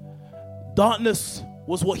 Darkness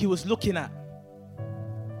was what He was looking at.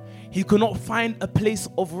 He could not find a place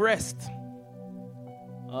of rest.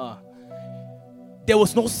 There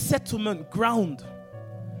was no settlement ground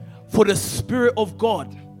for the Spirit of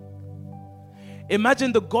God.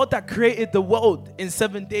 Imagine the God that created the world in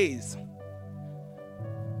 7 days.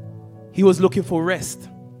 He was looking for rest.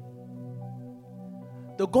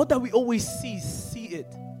 The God that we always see seated.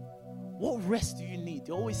 What rest do you need?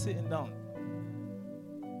 You're always sitting down.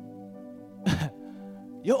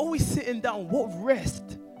 You're always sitting down. What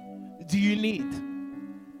rest do you need?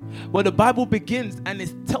 Well, the Bible begins and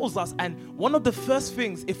it tells us, and one of the first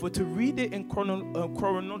things, if we're to read it in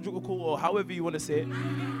chronological or however you want to say it,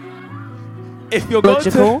 if you're going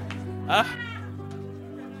to...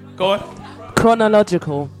 Go on.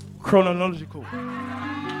 Chronological.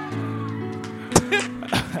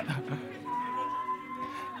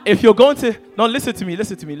 If you're going to... No, listen to me.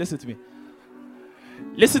 Listen to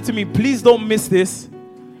me. Please don't miss this,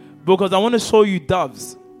 because I want to show you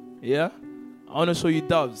doves. Yeah? I want to show you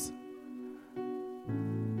doves.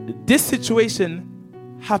 This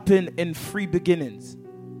situation happened in 3 beginnings.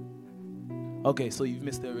 Okay, so you've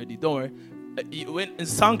missed it already. Don't worry. In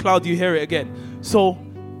SoundCloud, you hear it again. So,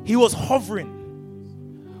 he was hovering.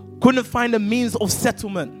 Couldn't find a means of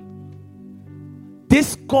settlement.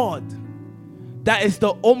 This God that is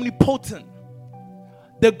the omnipotent,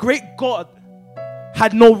 the great God,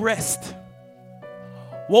 had no rest.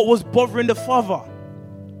 What was bothering the Father?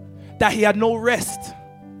 That he had no rest.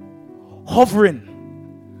 Hovering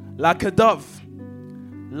like a dove,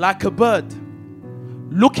 like a bird,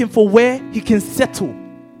 looking for where he can settle.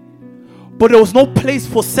 But there was no place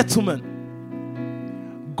for settlement.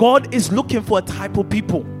 God is looking for a type of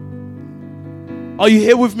people. Are you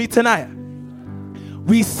here with me tonight?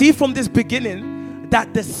 We see from this beginning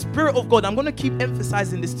that the Spirit of God, I'm going to keep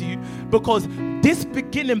emphasizing this to you, because this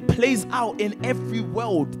beginning plays out in every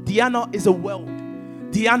world. Diana is a world.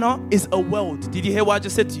 Diana is a world. Did you hear what I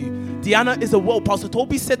just said to you? Diana is a world. Pastor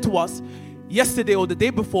Toby said to us yesterday or the day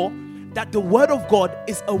before that the Word of God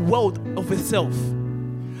is a world of itself.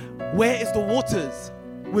 Where is the waters?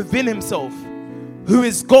 Within Himself. Who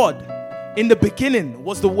is God? In the beginning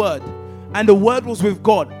was the Word, and the Word was with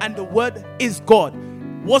God, and the Word is God.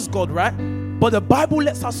 Was God, right? But the Bible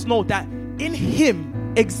lets us know that in Him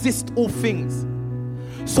exist all things.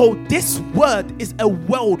 So this word is a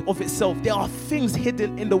world of itself. There are things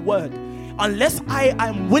hidden in the word. Unless I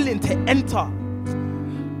am willing to enter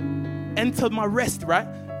enter my rest, right?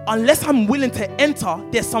 Unless I'm willing to enter,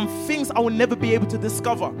 there's some things I will never be able to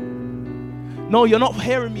discover. No, you're not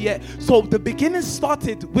hearing me yet. So the beginning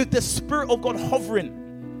started with the Spirit of God hovering.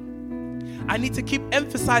 I need to keep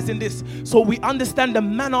emphasizing this so we understand the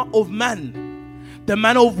manner of man, the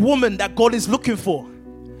manner of woman that God is looking for.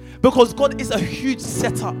 Because God is a huge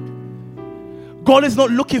setup. God is not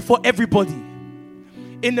looking for everybody.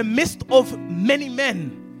 In the midst of many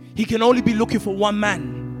men, he can only be looking for one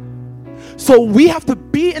man. So we have to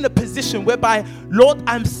be in a position whereby, Lord,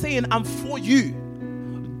 I'm saying I'm for you.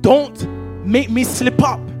 Don't make me slip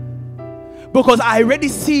up. Because I already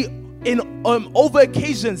see in over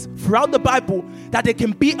occasions throughout the Bible that there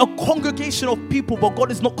can be a congregation of people, but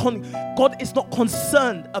God is not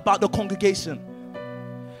concerned about the congregation.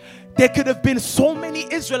 There could have been so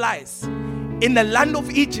many Israelites in the land of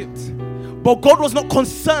Egypt, but God was not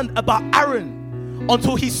concerned about Aaron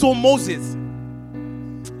until he saw Moses.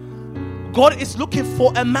 God is looking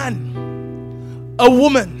for a man, a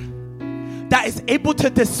woman that is able to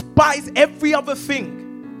despise every other thing.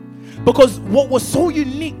 Because what was so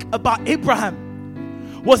unique about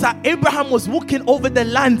Abraham was that Abraham was walking over the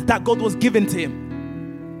land that God was giving to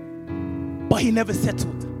him, but he never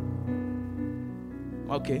settled.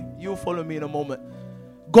 Okay, you'll follow me in a moment.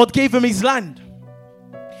 God gave him his land.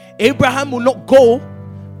 Abraham will not go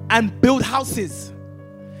and build houses.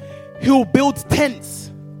 He will build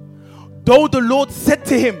tents. Though the Lord said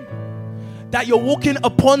to him that you're walking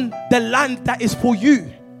upon the land that is for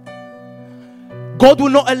you, God will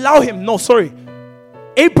not allow him.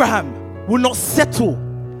 Abraham will not settle.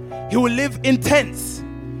 He will live in tents,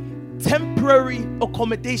 temporary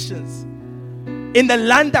accommodations in the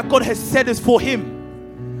land that God has said is for him.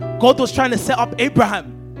 God was trying to set up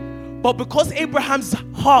Abraham, but because Abraham's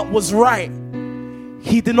heart was right,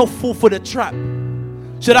 he did not fall for the trap.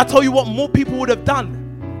 Should I tell you what more people would have done?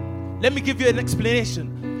 Let me give you an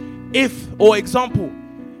explanation. If God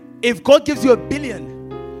gives you $1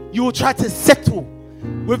 billion, you will try to settle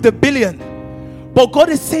with the $1 billion. But God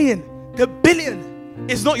is saying, the $1 billion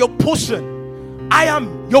is not your portion. I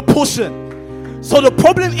am your portion. So the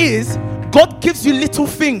problem is, God gives you little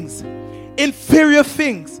things, inferior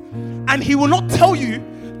things, and he will not tell you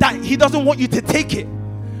that he doesn't want you to take it.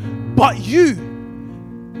 But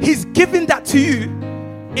he's giving that to you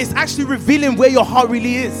is actually revealing where your heart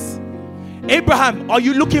really is. Abraham, are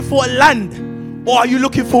you looking for a land or are you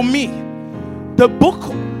looking for me? The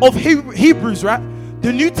book of Hebrews, right?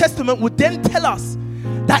 The New Testament would then tell us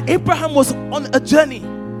that Abraham was on a journey.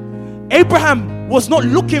 Abraham was not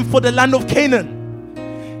looking for the land of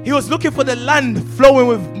Canaan. He was looking for the land flowing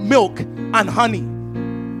with milk and honey.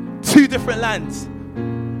 Two different lands.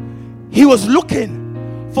 He was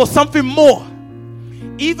looking for something more.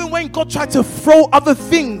 Even when God tried to throw other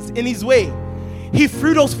things in his way, he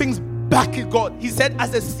threw those things back at God. He said,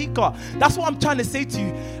 as a seeker, that's what I'm trying to say to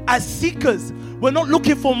you. As seekers, we're not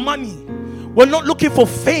looking for money. We're not looking for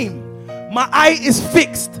fame. My eye is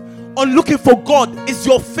fixed on looking for God. It's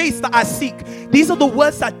your face that I seek. These are the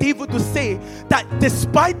words that David would say, that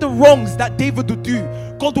despite the wrongs that David would do,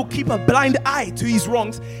 God will keep a blind eye to his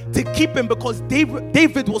wrongs to keep him, because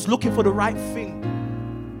David was looking for the right thing.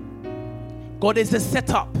 God is a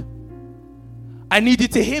setup. I need you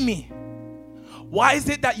to hear me. Why is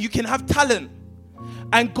it that you can have talent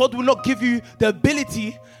and God will not give you the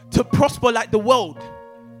ability to prosper like the world?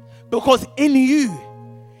 Because in you,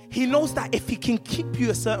 he knows that if he can keep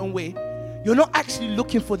you a certain way, you're not actually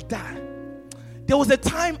looking for that. There was a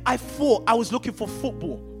time I thought I was looking for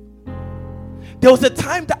football. There was a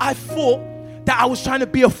time that I thought that I was trying to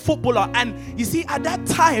be a footballer. And you see, at that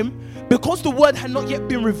time, because the word had not yet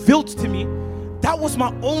been revealed to me, that was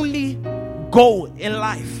my only goal in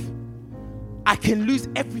life. I can lose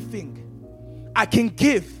everything I can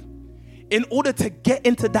give in order to get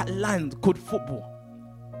into that land called football.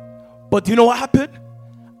 But do you know what happened?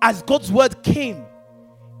 As God's word came,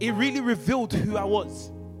 it really revealed who I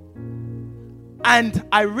was. And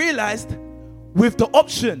I realized with the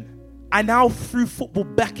option, I now threw football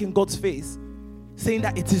back in God's face, saying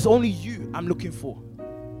that it is only you I'm looking for.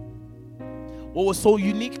 What was so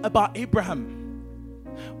unique about Abraham?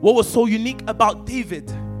 What was so unique about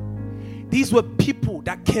David? These were people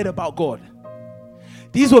that cared about God.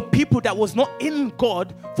 These were people that was not in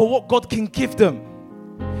God for what God can give them.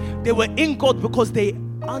 They were in God because they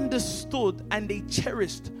understood and they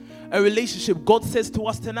cherished a relationship. God says to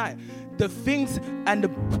us tonight, the things and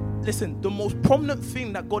the most prominent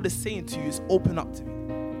thing that God is saying to you is open up to me.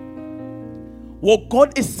 What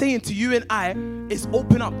God is saying to you and I is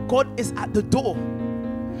open up. God is at the door.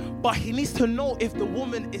 But he needs to know if the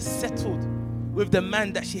woman is settled with the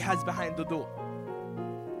man that she has behind the door.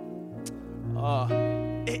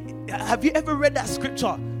 Have you ever read that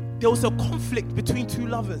scripture? There was a conflict between two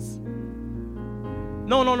lovers.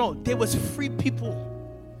 No. There was 3 people.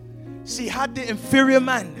 She had the inferior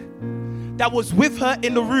man that was with her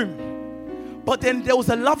in the room. But then there was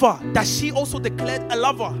a lover that she also declared a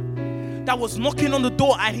lover that was knocking on the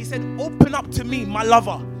door, and he said, open up to me, my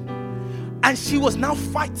lover. And she was now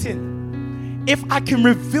fighting if I can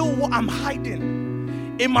reveal what I'm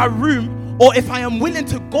hiding in my room, or if I am willing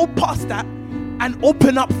to go past that and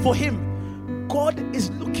open up for him. God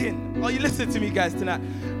is looking. Are you listening to me, guys, tonight?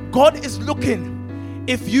 God is looking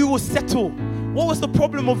if you will settle. What was the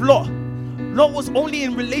problem of Lot? Lot was only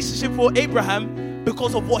in relationship with Abraham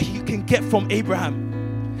because of what he can get from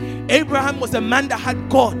Abraham. Abraham was a man that had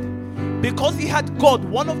God. Because he had God,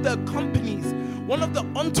 one of the companies, one of the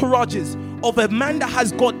entourages of a man that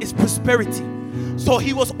has God is prosperity. So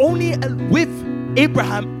he was only with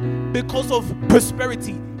Abraham because of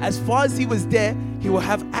prosperity. As far as he was there, he will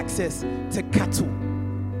have access to cattle.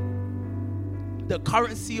 The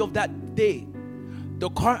currency of that day, the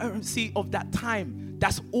currency of that time,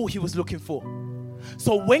 that's all he was looking for.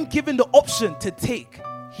 So when given the option to take,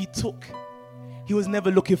 he took. He was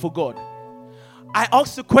never looking for God. I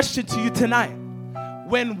ask the question to you tonight.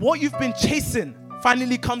 When what you've been chasing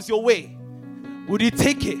finally comes your way, would you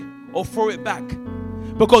take it or throw it back?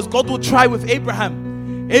 Because God will try with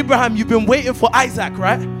Abraham. Abraham, you've been waiting for Isaac,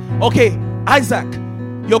 right? Okay, Isaac,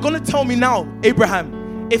 you're going to tell me now,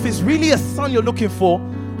 Abraham, if it's really a son you're looking for,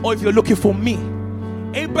 or if you're looking for me.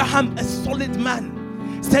 Abraham, a solid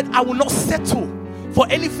man, said, I will not settle for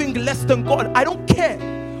anything less than God. I don't care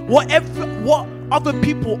what other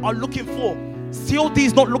people are looking for. COD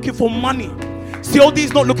is not looking for money. COD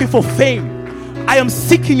is not looking for fame. I am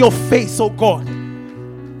seeking your face, oh God.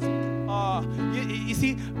 You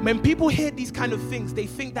see, when people hear these kind of things, they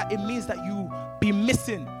think that it means that you be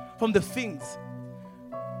missing from the things.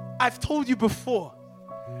 I've told you before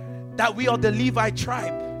that we are the Levi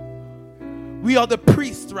tribe. We are the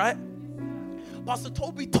priests, right? Pastor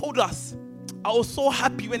Toby told us, I was so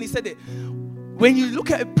happy when he said it. When you look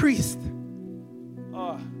at a priest,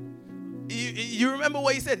 you remember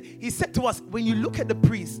what he said? He said to us, when you look at the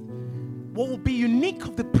priest, what will be unique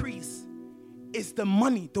of the priest is the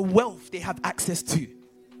money, the wealth they have access to.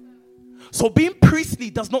 So being priestly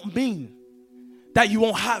does not mean that you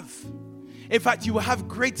won't have. In fact, you will have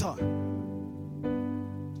greater.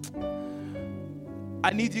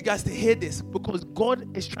 I need you guys to hear this, because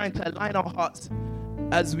God is trying to align our hearts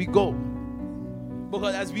as we go.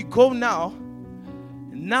 Because as we go now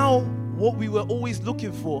what we were always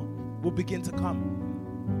looking for will begin to come.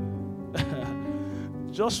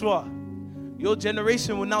 Joshua, your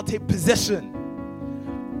generation will now take possession.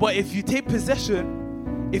 But if you take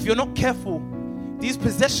possession, if you're not careful, these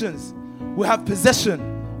possessions will have possession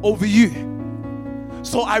over you.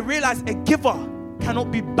 So I realize a giver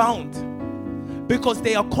cannot be bound, because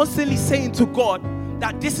they are constantly saying to God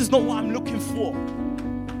that this is not what I'm looking for.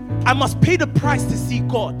 I must pay the price to see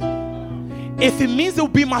God. If it means it will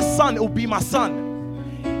be my son, it will be my son.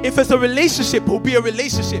 If it's a relationship, it will be a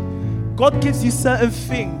relationship. God gives you certain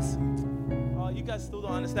things. You guys still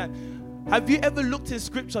don't understand. Have you ever looked in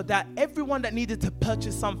scripture that everyone that needed to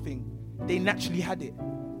purchase something, they naturally had it?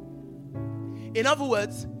 In other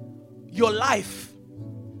words, your life,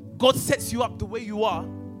 God sets you up the way you are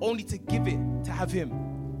only to give it, to have him.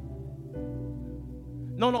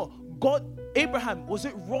 No. Abraham, was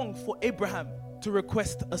it wrong for Abraham to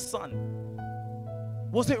request a son?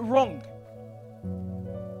 Was it wrong?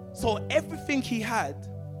 So everything he had,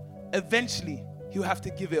 eventually he'll have to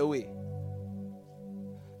give it away.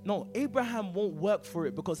 No, Abraham won't work for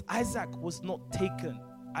it, because Isaac was not taken.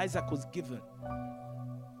 Isaac was given.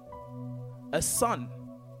 A son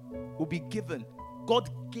will be given. God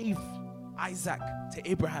gave Isaac to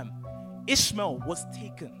Abraham. Ishmael was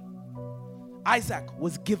taken. Isaac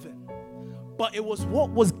was given. But it was what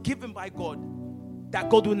was given by God that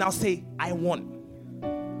God will now say, I want.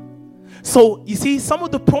 So you see, some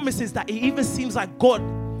of the promises that it even seems like God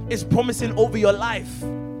is promising over your life.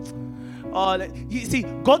 You see,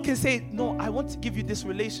 God can say, no, I want to give you this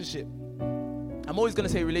relationship. I'm always going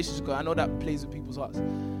to say relationship, because I know that plays with people's hearts.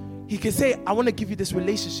 He can say, I want to give you this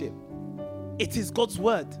relationship. It is God's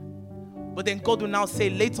word. But then God will now say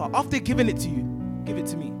later, after giving it to you, give it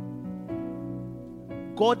to me.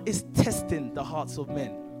 God is testing the hearts of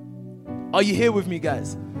men. Are you here with me,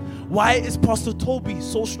 guys? Why is Pastor Toby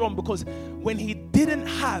so strong? Because when he didn't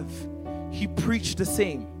have, he preached the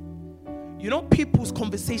same. You know, people's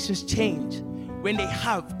conversations change when they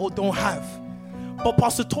have or don't have. But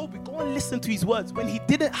Pastor Toby, go and listen to his words. When he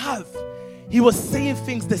didn't have, he was saying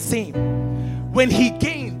things the same. When he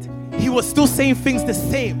gained, he was still saying things the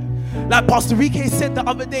same. Like Pastor Rike said the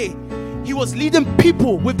other day, he was leading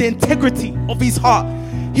people with the integrity of his heart.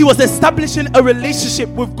 He was establishing a relationship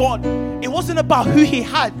with God. It wasn't about who he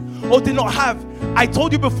had or did not have. I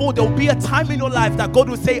told you before, there will be a time in your life that God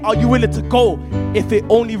will say, are you willing to go? If it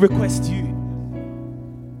only requests you.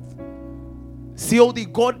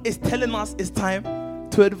 COD, God is telling us it's time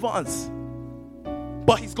to advance.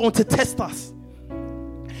 But he's going to test us.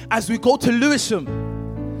 As we go to Lewisham,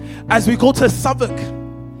 as we go to Southwark,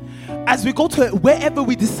 as we go to wherever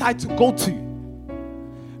we decide to go to,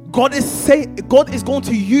 God is going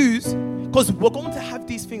to use, because we're going to have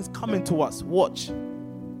these things coming to us. Watch.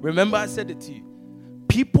 Remember I said it to you.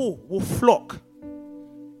 People will flock.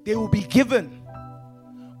 They will be given.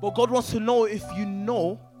 But God wants to know if you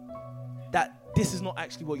know that this is not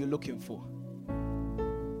actually what you're looking for.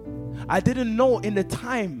 I didn't know in the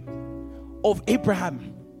time of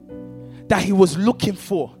Abraham that he was looking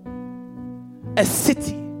for a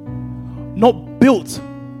city not built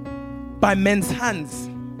by men's hands.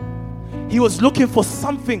 He was looking for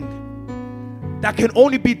something that can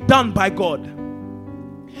only be done by God.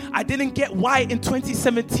 I didn't get why in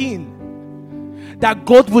 2017 that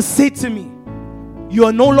God would say to me, you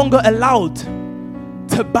are no longer allowed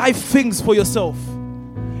to buy things for yourself.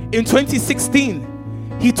 In 2016,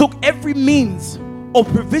 he took every means of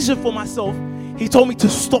provision for myself. He told me to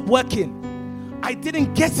stop working. I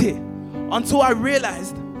didn't get it until I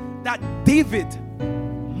realized that David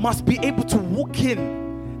must be able to walk in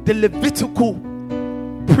the Levitical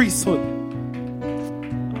priesthood.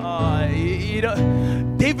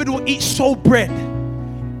 David will eat showbread.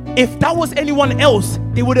 If that was anyone else,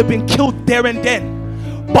 they would have been killed there and then.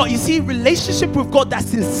 But you see, relationship with God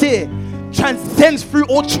that's sincere transcends through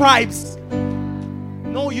all tribes.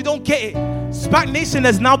 No, you don't get it. SPAC Nation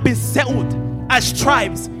has now been settled as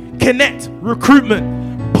tribes, connect,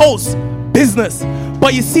 recruitment, post, business.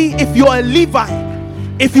 But you see, if you're a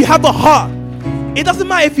Levite, if you have a heart, it doesn't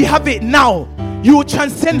matter if you have it now, you will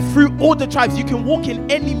transcend through all the tribes. You can walk in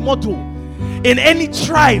any model, in any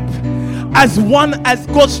tribe, as one, as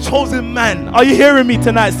God's chosen man. Are you hearing me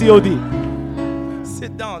tonight, COD?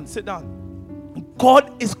 Sit down, sit down.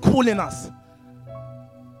 God is calling us.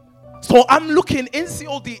 So I'm looking in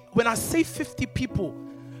COD, when I say 50 people,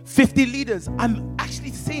 50 leaders, I'm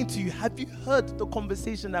actually saying to you, have you heard the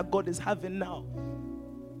conversation that God is having now?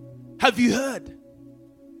 Have you heard?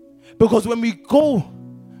 Because when we go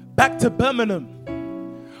back to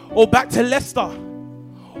Birmingham, or back to Leicester,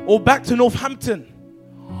 or back to Northampton,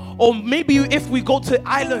 or maybe if we go to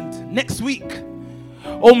Ireland next week,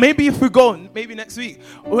 or maybe if we go, maybe next week,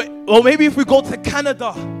 or maybe if we go to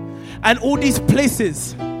Canada and all these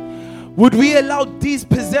places, would we allow these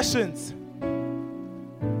possessions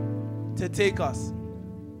to take us?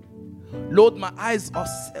 Lord, my eyes are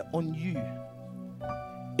set on you.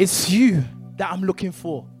 It's you that I'm looking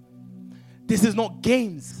for. This is not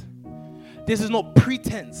games. This is not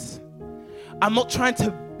pretense. I'm not trying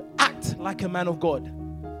to act like a man of God.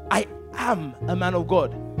 I am a man of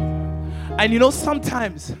God. And you know,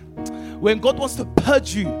 sometimes when God wants to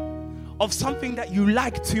purge you of something that you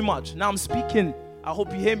like too much, now I'm speaking, I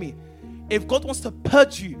hope you hear me. If God wants to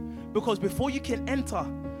purge you, because before you can enter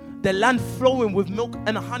the land flowing with milk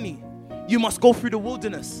and honey, you must go through the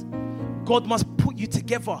wilderness. God must put you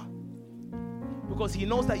together because he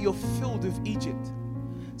knows that you're filled with Egypt.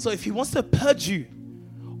 So if he wants to purge you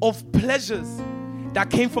of pleasures that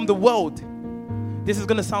came from the world, this is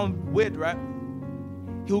going to sound weird, right?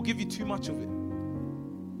 He will give you too much of it.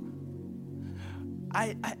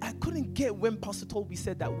 I couldn't get when Pastor Toby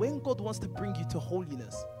said that when God wants to bring you to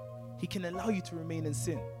holiness, he can allow you to remain in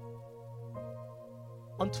sin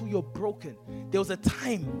until you're broken. There was a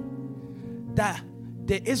time that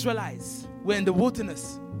the Israelites were in the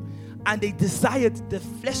wilderness and they desired the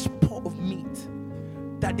flesh pot of meat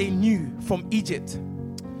that they knew from Egypt.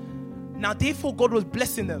 Now they thought God was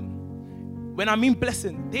blessing them. When I mean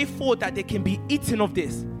blessing, they thought that they can be eating of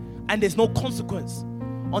this and there's no consequence,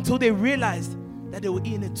 until they realized that they were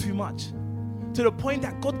eating it too much, to the point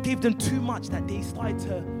that God gave them too much that they started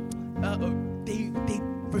to they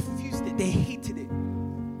refused it, they hated it.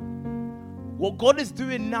 What God is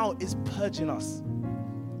doing now is purging us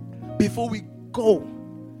before we go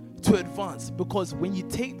to advance. Because when you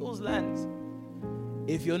take those lands,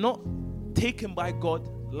 if you're not taken by God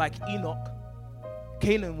like Enoch,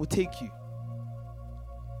 Canaan will take you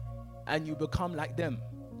and you become like them.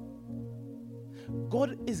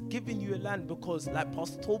 God is giving you a land because, like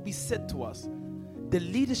Pastor Toby said to us, the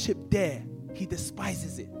leadership there, he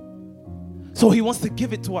despises it. So he wants to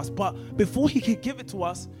give it to us. But before he can give it to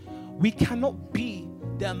us, we cannot be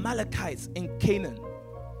the Amalekites in Canaan.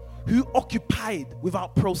 who occupied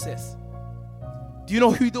without process. Do you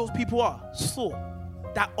know who those people are? Saul,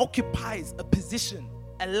 that occupies a position,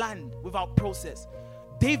 a land without process.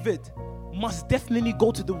 David must definitely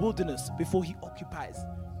go to the wilderness before he occupies.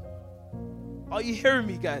 Are you hearing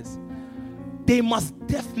me, guys? They must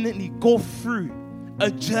definitely go through a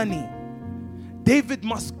journey. David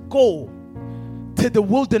must go to the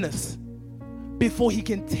wilderness before he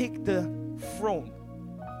can take the throne.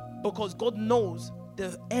 Because God knows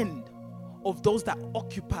the end of those that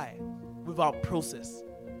occupy without process.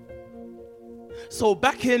 So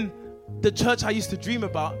back in the church I used to dream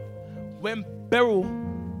about, when Beryl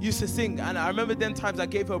used to sing, and I remember them times I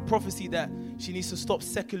gave her a prophecy that she needs to stop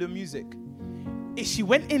secular music. If she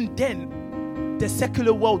went in then, the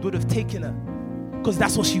secular world would have taken her, because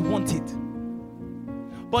that's what she wanted.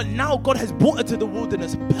 But now God has brought her to the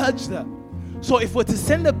wilderness, purged her. So if we're to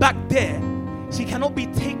send her back there, she cannot be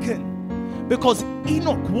taken, because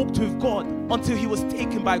Enoch walked with God until he was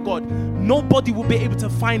taken by God. Nobody will be able to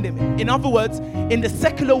find him. In other words, in the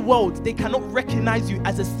secular world, they cannot recognize you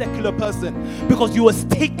as a secular person because you was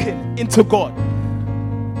taken into God.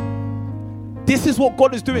 This is what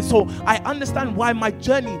God is doing. So I understand why my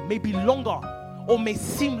journey may be longer or may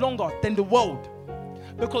seem longer than the world,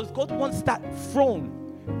 because God wants that throne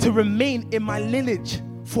to remain in my lineage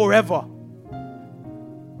forever.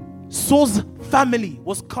 Saul's family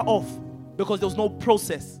was cut off because there was no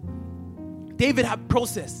process. David had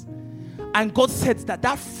process. And God said that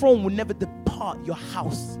that throne will never depart your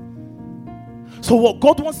house. So what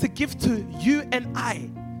God wants to give to you and I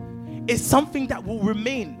is something that will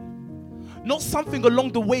remain. Not something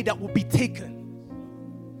along the way that will be taken.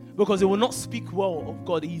 Because it will not speak well of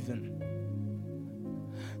God even.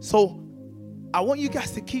 So I want you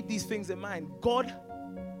guys to keep these things in mind. God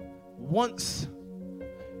wants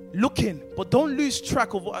looking, but don't lose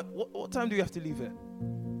track of what time do you have to leave here?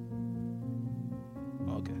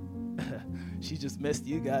 Okay. She just messed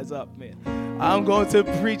you guys up, man. I'm going to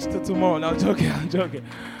preach till tomorrow. No,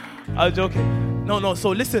 I'm joking. No. So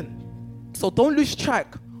listen. So don't lose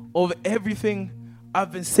track of everything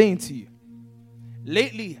I've been saying to you.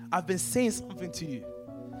 Lately, I've been saying something to you.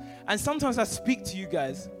 And sometimes I speak to you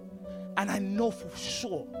guys, and I know for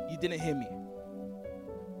sure you didn't hear me.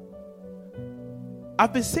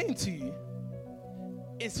 I've been saying to you,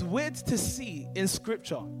 it's weird to see in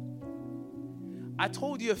scripture. I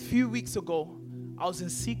told you a few weeks ago, I was in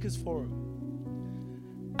Seekers Forum,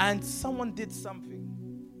 and someone did something,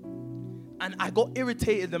 and I got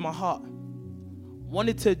irritated in my heart,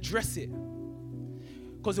 wanted to address it,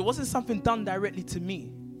 because it wasn't something done directly to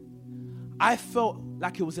me. I felt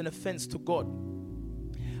like it was an offense to God.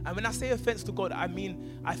 And when I say offense to God, I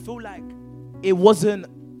mean, I feel like it wasn't,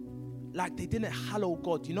 like they didn't hallow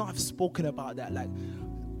God. You know, I've spoken about that, like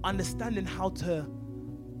understanding how to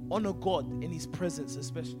honor God in his presence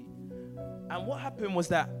especially. And what happened was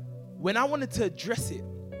that when I wanted to address it,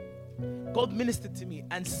 God ministered to me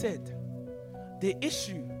and said, the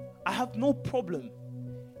issue, I have no problem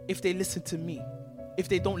if they listen to me, if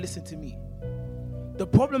they don't listen to me. The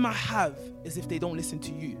problem I have is if they don't listen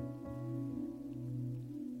to you.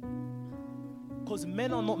 Because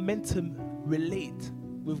men are not meant to relate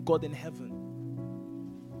with God in heaven.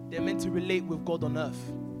 They're meant to relate with God on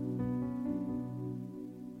earth.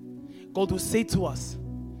 God will say to us,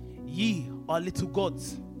 ye are little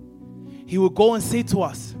gods. He will go and say to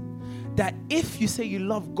us that if you say you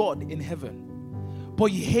love God in heaven,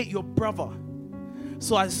 but you hate your brother.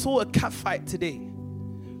 So I saw a cat fight today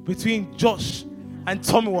between Josh and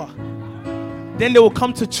Tomiwa. Then they will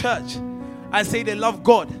come to church and say they love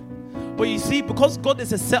God. But you see, because God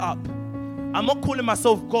is a setup, I'm not calling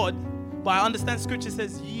myself God, but I understand scripture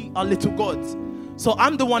says ye are little gods. So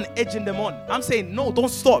I'm the one edging them on. I'm saying, no, don't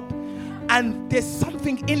stop. And there's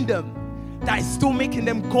something in them that is still making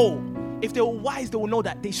them go. If they were wise, they will know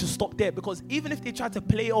that they should stop there. Because even if they try to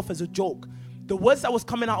play it off as a joke, the words that was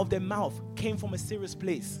coming out of their mouth came from a serious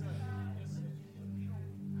place.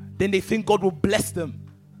 Then they think God will bless them.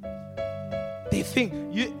 They think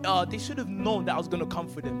they should have known that I was going to come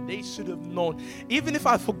for them. They should have known. Even if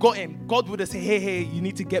I had forgotten, God would have said, hey, you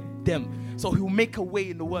need to get them. So he will make a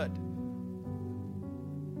way in the word.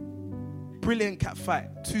 Brilliant cat fight.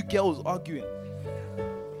 2 girls arguing.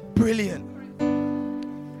 Brilliant.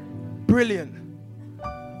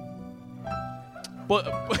 But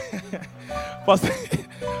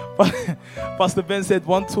Pastor Ben said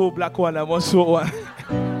 1 tall black one and 1 short one.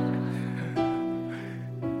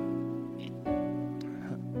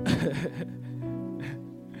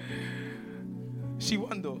 She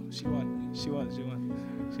won though. She won.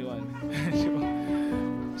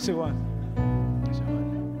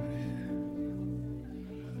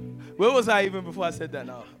 Where was I even before I said that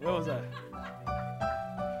now? Where was I?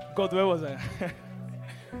 God, where was I?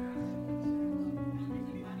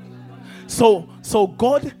 So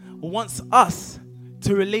God wants us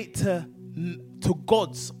to relate to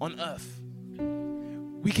gods on earth.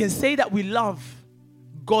 We can say that we love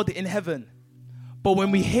God in heaven, but when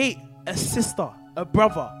we hate a sister, a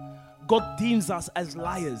brother, God deems us as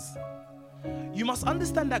liars. You must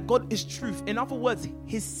understand that God is truth. In other words,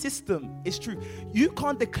 his system is truth. You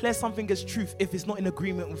can't declare something as truth if it's not in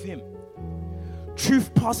agreement with him.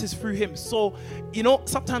 Truth passes through him. So,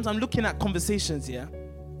 sometimes I'm looking at conversations,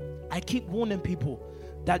 I keep warning people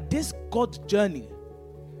that this God journey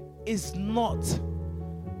is not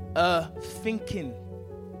a thinking.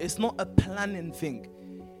 It's not a planning thing.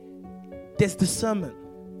 There's discernment.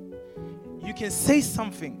 You can say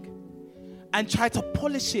something and try to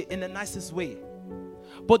polish it in the nicest way.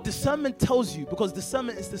 But discernment tells you, because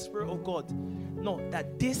discernment is the Spirit of God, no,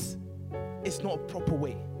 that this is not a proper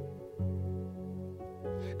way.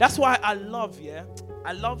 That's why I love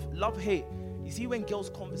hate. You see, when girls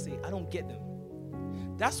conversate, I don't get them.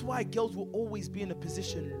 That's why girls will always be in a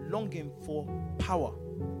position longing for power.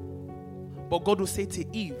 But God will say to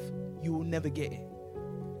Eve, you will never get it.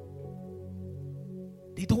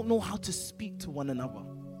 They don't know how to speak to one another.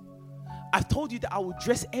 I've told you that I will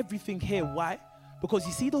dress everything here. Why? Because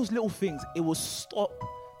you see those little things, it will stop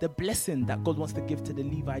the blessing that God wants to give to the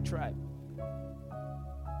Levi tribe.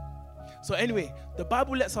 So anyway, the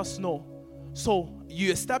Bible lets us know. So you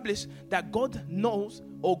establish that God knows,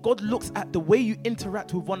 or God looks at the way you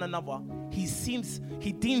interact with one another. He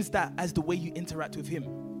deems that as the way you interact with him.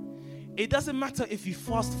 It doesn't matter if you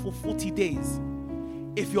fast for 40 days.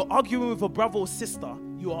 If you're arguing with a brother or sister,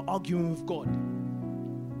 you are arguing with God.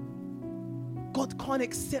 God can't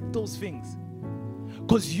accept those things.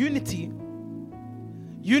 Because unity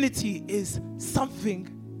is something.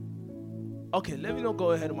 Okay, let me not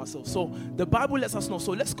go ahead of myself. So the Bible lets us know.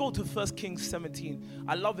 So let's go to 1 Kings 17.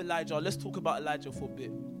 I love Elijah. Let's talk about Elijah for a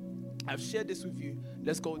bit. I've shared this with you.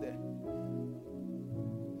 Let's go there.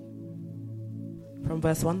 From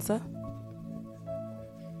verse 1, sir?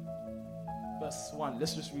 Verse 1.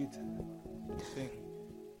 Let's just read the thing.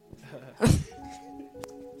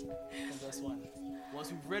 Verse 1. Once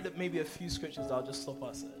we've read maybe a few scriptures, I'll just stop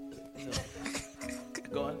us.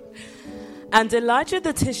 Go on. And Elijah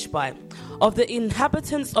the Tishbite of the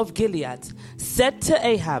inhabitants of Gilead said to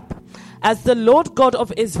Ahab, as the Lord God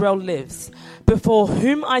of Israel lives, before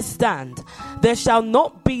whom I stand, there shall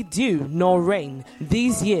not be dew nor rain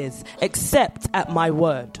these years, except at my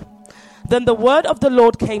word. Then the word of the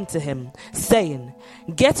Lord came to him, saying,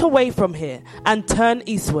 get away from here and turn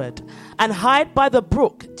eastward, and hide by the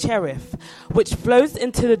brook Cherith, which flows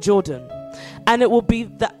into the Jordan. And it will be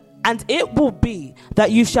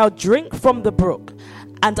that you shall drink from the brook,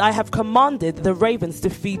 and I have commanded the ravens to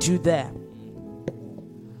feed you there.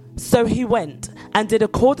 So he went and did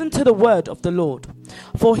according to the word of the Lord.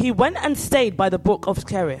 For he went and stayed by the brook of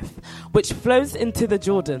Cherith, which flows into the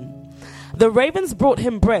Jordan. The ravens brought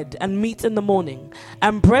him bread and meat in the morning,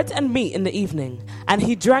 and bread and meat in the evening, and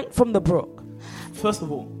he drank from the brook. First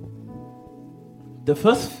of all, the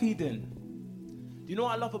first feeding. Do you know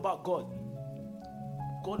what I love about God?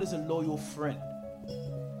 God is a loyal friend.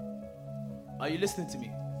 Are you listening to me?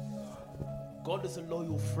 God is a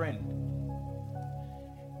loyal friend.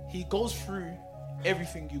 He goes through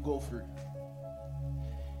everything you go through.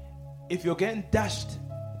 If you're getting dashed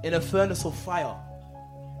in a furnace of fire,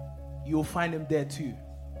 you'll find him there too.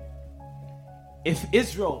 If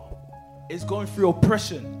Israel is going through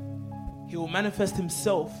oppression, he will manifest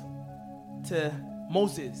himself to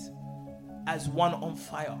Moses as one on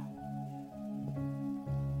fire.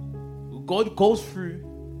 God goes through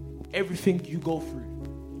everything you go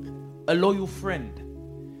through. A loyal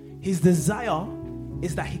friend. His desire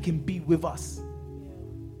is that he can be with us.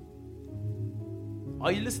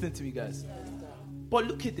 Are you listening to me, guys? But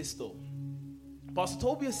look at this though. Pastor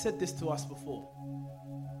Tobias said this to us before.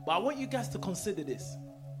 But I want you guys to consider this.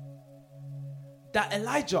 That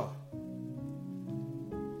Elijah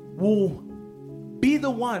will be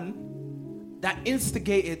the one that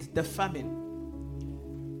instigated the famine.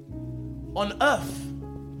 On earth,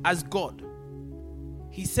 as God,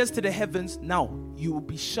 he says to the heavens, now you will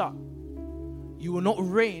be shut. You will not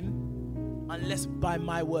rain unless by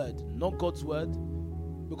my word, not God's word,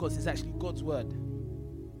 because it's actually God's word.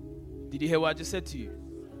 Did you hear what I just said to you?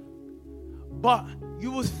 But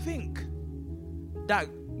you will think that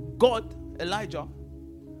God, Elijah,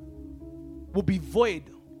 will be void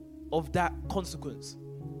of that consequence.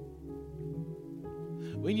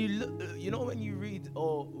 When you look, when you read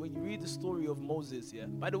the story of Moses,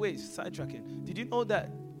 by the way, sidetracking, did you know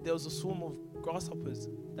that there was a swarm of grasshoppers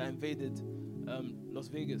that invaded Las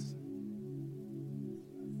Vegas.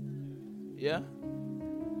 Yeah?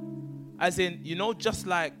 As in, just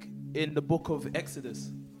like in the book of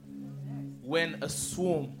Exodus, when a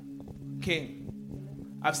swarm came.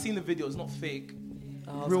 I've seen the video, it's not fake.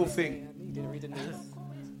 Real thing. You didn't read the news.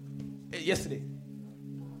 Yesterday.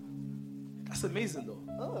 That's amazing though.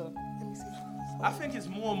 Oh, let me see. I think it's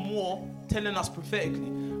more and more telling us prophetically.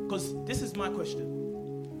 Because this is my question.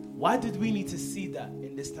 Why did we need to see that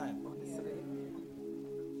in this time?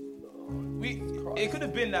 It could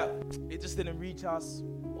have been that it just didn't reach us,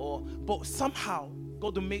 but somehow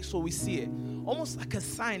God will make sure we see it. Almost like a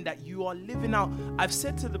sign that you are living out. I've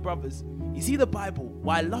said to the brothers, you see the Bible,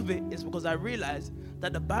 why I love it is because I realize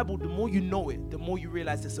that the Bible, the more you know it, the more you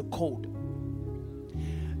realize it's a code.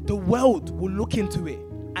 The world will look into it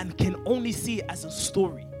and can only see it as a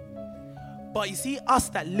story. But you see, us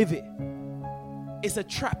that live it, it's a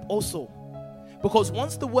trap also. Because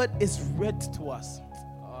once the word is read to us,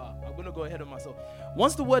 I'm going to go ahead of myself.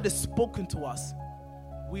 Once the word is spoken to us,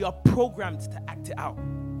 we are programmed to act it out.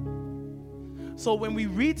 So when we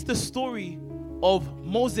read the story of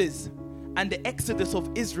Moses and the Exodus of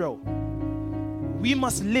Israel, we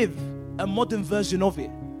must live a modern version of it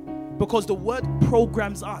because the word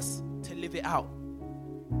programs us to live it out.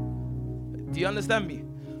 Do you understand me?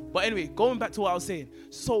 But anyway, going back to what I was saying.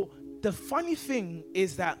 So the funny thing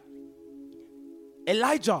is that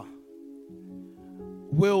Elijah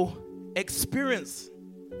will experience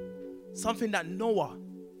something that Noah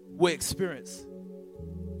will experience.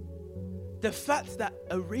 The fact that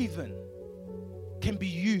a raven can be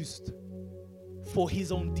used for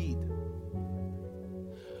his own deed.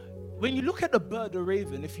 When you look at the bird, a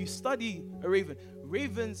raven, if you study a raven,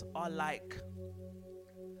 ravens are like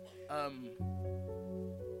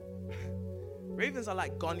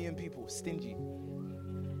Ghanaian people, stingy.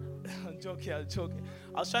 I'm joking. I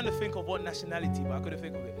was trying to think of what nationality, but I couldn't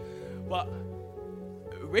think of it. But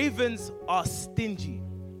ravens are stingy.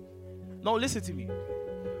 No, listen to me.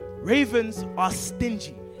 Ravens are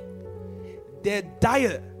stingy. Their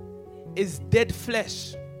diet is dead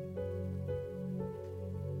flesh.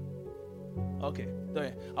 Okay,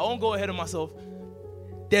 sorry. I won't go ahead of myself.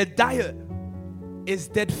 Their diet is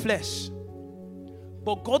dead flesh.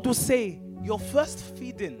 But God will say, your first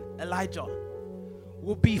feeding, Elijah,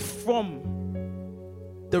 will be from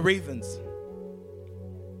the ravens.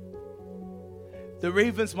 The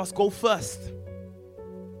ravens must go first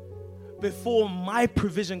before my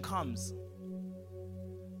provision comes.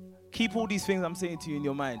 Keep all these things I'm saying to you in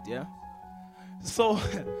your mind, yeah? So,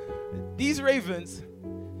 these ravens,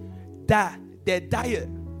 their diet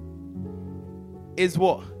is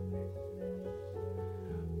what?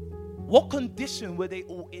 What condition were they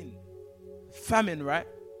all in? Famine, right?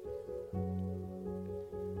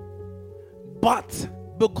 But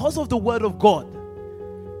because of the word of God,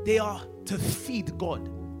 they are to feed God.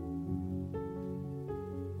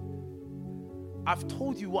 I've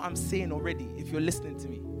told you what I'm saying already, if you're listening to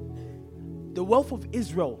me. The wealth of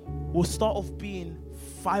Israel will start off being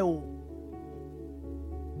vile.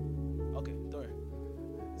 Okay, sorry.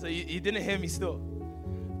 So you didn't hear me still.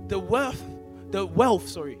 The wealth,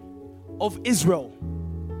 of Israel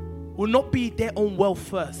will not be their own wealth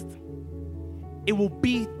first. It will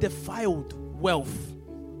be defiled wealth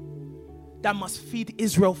that must feed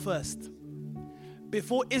Israel first.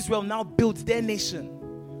 Before Israel now builds their nation,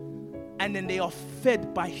 and then they are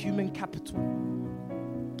fed by human capital,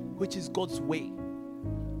 which is God's way.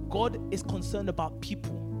 God is concerned about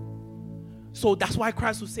people. So that's why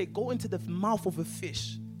Christ will say, go into the mouth of a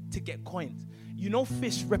fish to get coins. You know,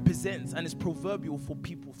 fish represents and is proverbial for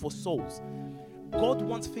people, for souls. God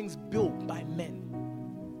wants things built by men,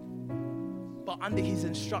 but under his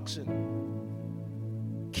instruction.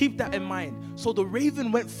 Keep that in mind. So the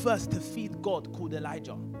raven went first to feed God, called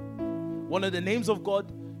Elijah. One of the names of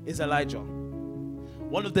God is Elijah.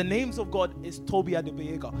 One of the names of God is Toby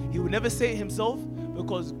Adebeyega. He will never say it himself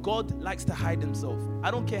because God likes to hide himself. I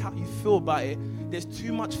don't care how you feel about it. There's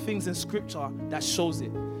too much things in scripture that shows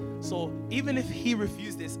it. So even if he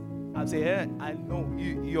refused this, I'll say, hey, I know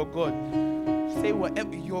you're God. Say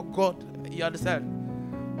whatever, you're God. You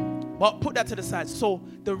understand? But put that to the side. So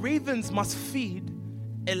the ravens must feed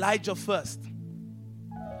Elijah first.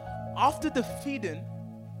 After the feeding,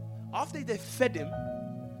 after they fed him,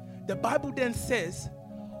 the Bible then says,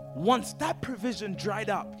 once that provision dried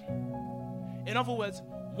up, in other words,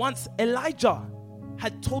 once Elijah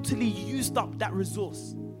had totally used up that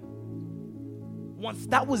resource, once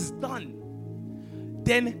that was done,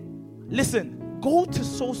 then, listen, go to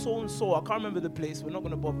so and so. I can't remember the place. We're not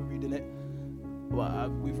going to bother reading it. Well,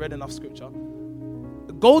 we've read enough scripture.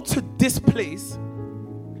 go to this place.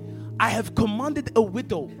 I have commanded a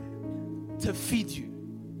widow to feed you.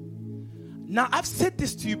 Now, I've said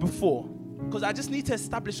this to you before, because I just need to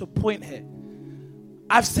establish a point here.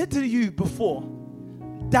 I've said to you before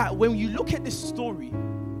that when you look at this story,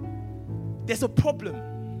 there's a problem.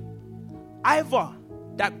 Either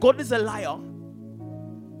that God is a liar,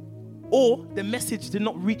 or the message did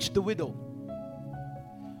not reach the widow.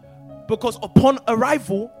 Because upon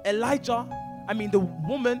arrival, the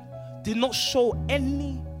woman did not show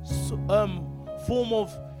any form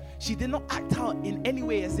of, she did not act out in any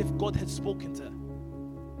way as if God had spoken to her.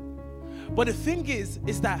 But the thing is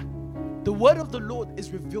that the word of the Lord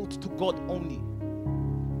is revealed to God only.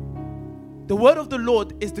 The word of the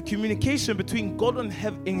Lord is the communication between God in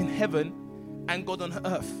heaven and God on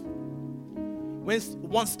earth.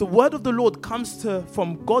 Once the word of the Lord comes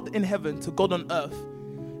from God in heaven to God on earth,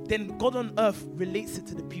 then God on earth relates it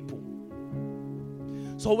to the people.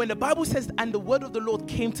 So when the Bible says, and the word of the Lord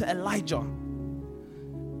came to Elijah,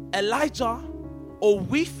 or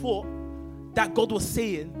we thought that God was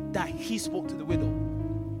saying that he spoke to the widow.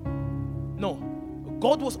 No,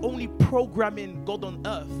 God was only programming God on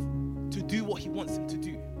earth to do what he wants him to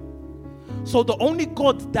do. So the only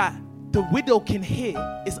God that the widow can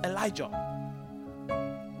hear is Elijah.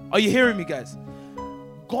 Are you hearing me, guys?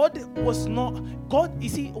 You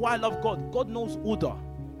see why I love God? God knows order.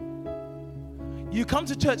 You come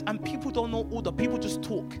to church and people don't know order. People just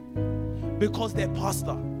talk because they're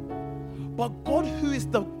pastor. But God, who is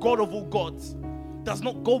the God of all gods, does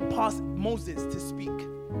not go past Moses to speak.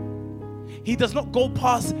 He does not go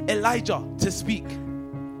past Elijah to speak.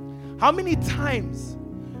 How many times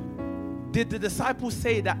did the disciples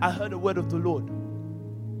say that I heard a word of the Lord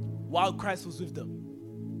while Christ was with them?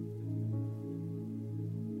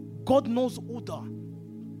 God knows order.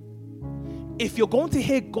 If you're going to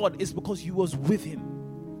hear God, it's because you was with him.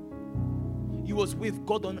 You was with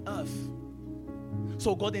God on earth.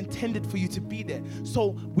 So God intended for you to be there.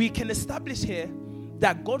 So we can establish here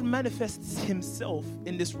that God manifests himself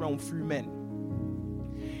in this realm through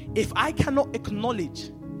men. If I cannot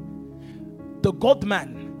acknowledge the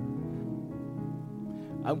God-man,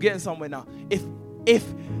 I'm getting somewhere now. If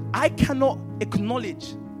I cannot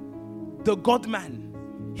acknowledge the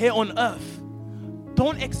God-man here on earth,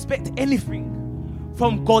 don't expect anything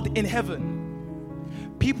from God in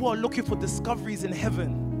heaven. People are looking for discoveries in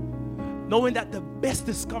heaven, knowing that the best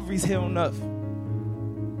discoveries here on earth.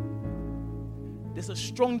 There's a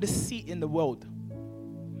strong deceit in the world.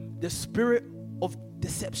 The spirit of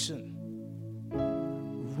deception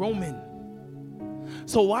roaming.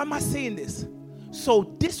 So why am I saying this?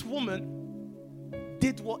 So this woman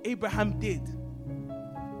did what Abraham did.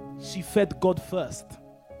 She fed God first.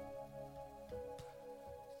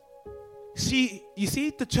 You see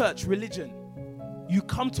the church, religion, you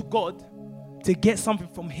come to God to get something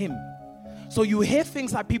from him. So you hear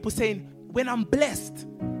things like people saying, when I'm blessed,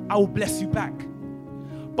 I will bless you back.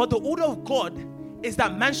 But the order of God is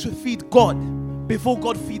that man should feed God before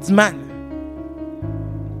God feeds man.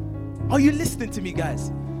 Are you listening to me,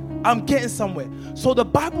 guys? I'm getting somewhere. So the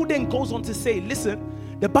Bible then goes on to say,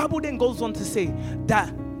 the Bible then goes on to say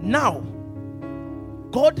that now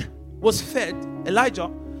God was fed,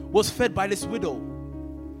 Elijah was fed by this widow.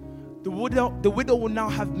 The widow will now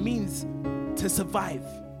have means to survive.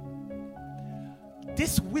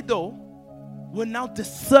 This widow will now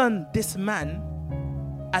discern this man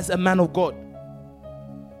as a man of God.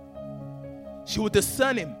 She will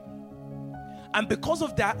discern him. And because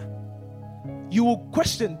of that, you will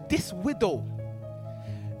question this widow.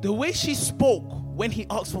 The way she spoke when he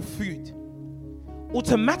asked for food,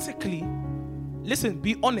 automatically, listen,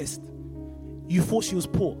 be honest, you thought she was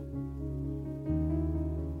poor.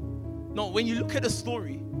 No, when you look at the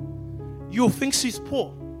story, you'll think she's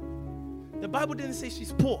poor. The Bible didn't say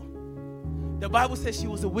she's poor. The Bible says she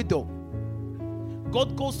was a widow.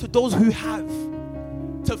 God goes to those who have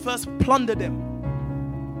to first plunder them,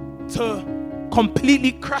 to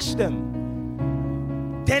completely crush them.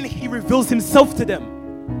 Then he reveals himself to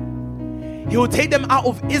them. He will take them out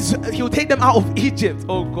of Israel. He will take them out of Egypt.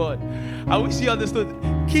 Oh God, I wish you understood.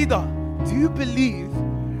 Kida, do you believe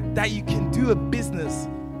that you can do a business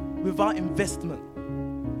without investment?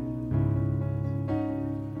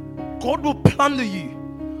 God will plunder you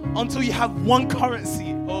until you have one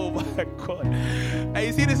currency. Oh my God. And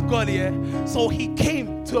you see this God here? So he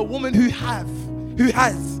came to a woman who has,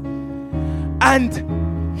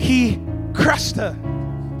 and he crushed her.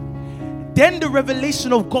 Then the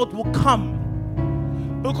revelation of God will come.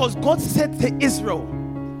 Because God said to Israel,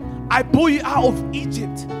 I brought you out of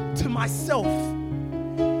Egypt to myself.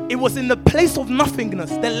 It was in the place of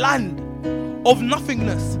nothingness, the land of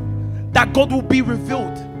nothingness that God will be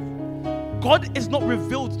revealed. God is not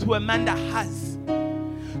revealed to a man that has.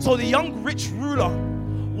 So the young rich ruler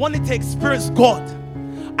wanted to experience God.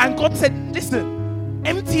 And God said, listen,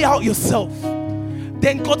 empty out yourself.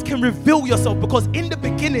 Then God can reveal yourself, because in the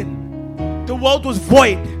beginning, the world was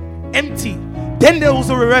void, empty. Then there was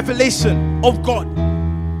a revelation of God.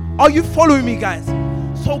 Are you following me, guys?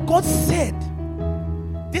 So God said,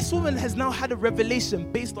 this woman has now had a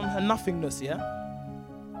revelation based on her nothingness, yeah?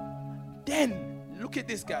 Then, look at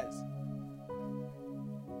this, guys.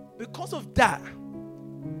 Because of that,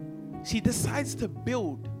 she decides to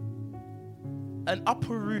build an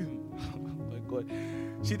upper room. Oh my God.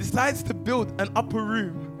 She decides to build an upper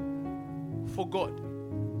room for God.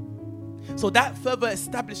 So that further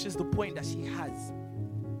establishes the point that she has,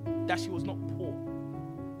 that she was not poor.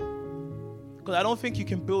 Because I don't think you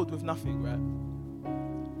can build with nothing, right?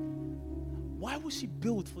 Why would she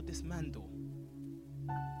build for this man, though?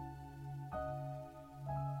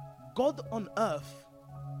 God on earth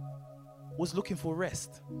was looking for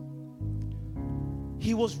rest.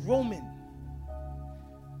 He was roaming.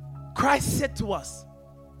 Christ said to us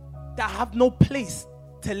that I have no place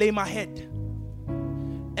to lay my head.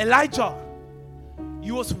 Elijah,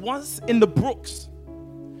 you was once in the brooks.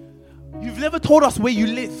 You've never told us where you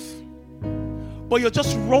live, but you're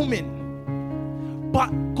just roaming. But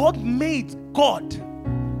God made God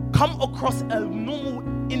come across a normal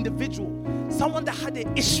individual, someone that had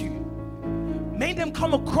an issue, made them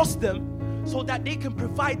come across them so that they can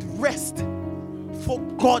provide rest for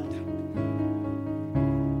God.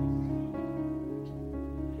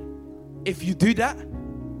 If you do that,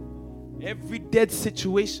 every dead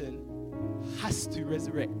situation has to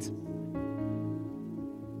resurrect.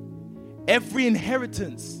 Every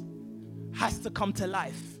inheritance has to come to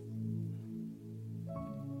life.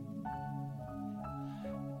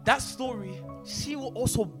 That story, she will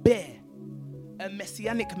also bear a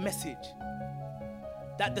messianic message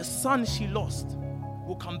that the son she lost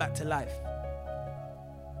will come back to life,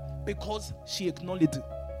 because she acknowledged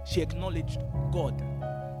God.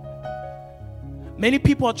 Many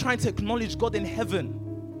people are trying to acknowledge God in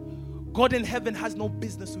heaven. God in heaven has no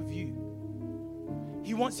business with you.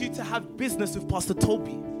 He wants you to have business with Pastor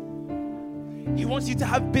Toby. He wants you to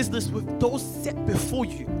have business with those set before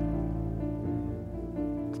you.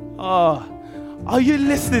 Are you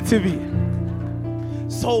listening to me?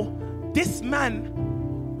 So this man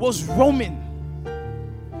was roaming.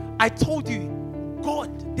 I told you,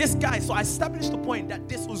 God, this guy, so I established the point that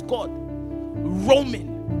this was God roaming.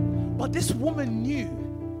 But this woman knew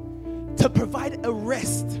to provide a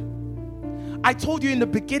rest. I told you in the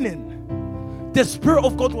beginning, the Spirit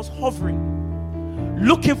of God was hovering,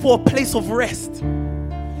 looking for a place of rest.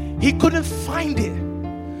 He couldn't find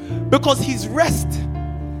it because his rest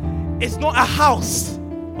is not a house.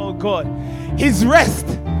 Oh God. His rest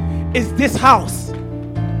is this house.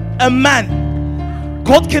 A man.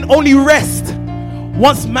 God can only rest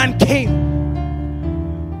once man came.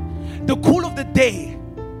 The cool of the day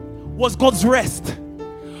was God's rest.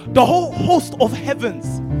 The whole host of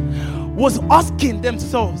heavens was asking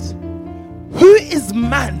themselves, who is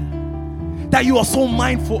man that you are so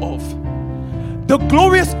mindful of? The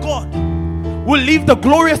glorious God will leave the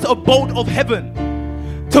glorious abode of heaven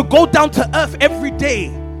to go down to earth every day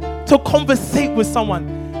to conversate with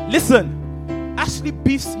someone. Listen, Ashley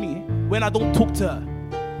beefs me when I don't talk to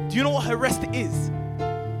her. Do you know what her rest is?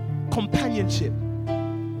 Companionship.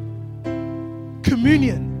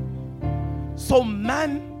 Communion. So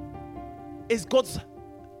man is God's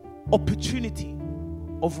opportunity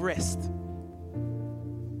of rest.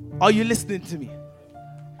 Are you listening to me?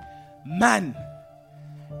 Man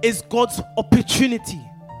is God's opportunity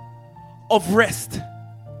of rest.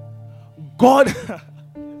 God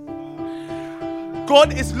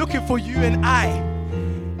is looking for you and I.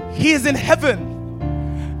 He is in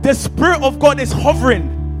heaven. The Spirit of God is hovering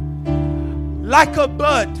like a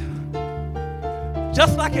bird,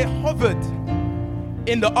 just like it hovered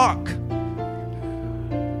in the ark.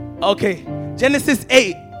 Okay, Genesis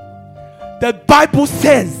 8. The Bible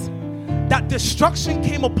says that destruction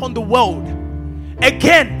came upon the world.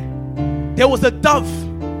 Again, there was a dove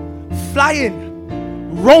flying,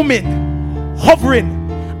 roaming, hovering,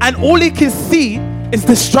 and all he can see is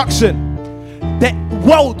destruction. The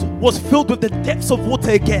world was filled with the depths of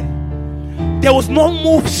water again. There was no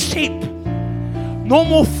more shape, no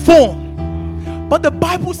more form. But the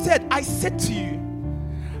Bible said, I said to you,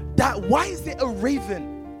 that why is it a raven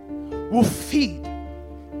will feed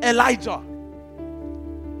Elijah?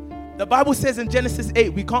 The Bible says in Genesis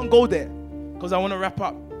 8, we can't go there because I want to wrap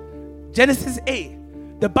up. Genesis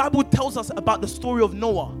 8, the Bible tells us about the story of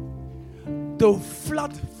Noah. the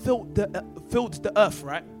flood filled the earth,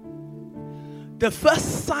 right? The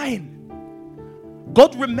first sign,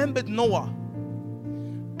 God remembered Noah.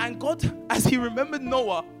 And God, as he remembered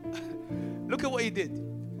Noah, look at what he did.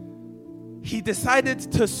 He decided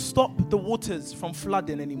to stop the waters from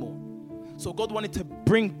flooding anymore. So God wanted to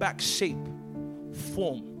bring back shape,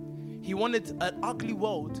 form. He wanted an ugly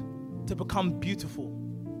world to become beautiful.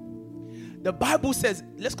 The Bible says,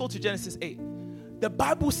 let's go to Genesis 8. The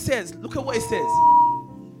Bible says, look at what it says.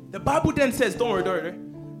 The Bible then says, don't worry.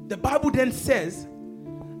 The Bible then says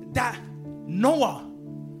that Noah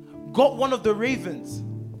got one of the ravens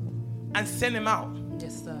and sent him out.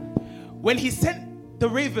 Yes, sir. When he sent the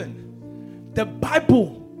raven, the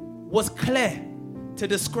Bible was clear to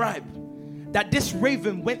describe that this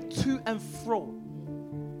raven went to and fro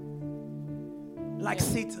like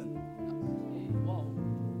Satan.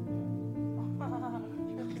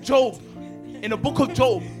 Job, in the book of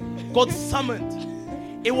Job, God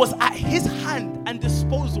summoned. It was at his hand and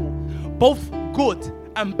disposal, both good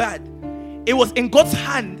and bad. It was in God's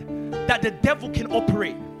hand that the devil can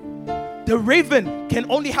operate. The raven can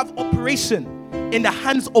only have operation in the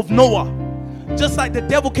hands of Noah, just like the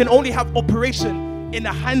devil can only have operation in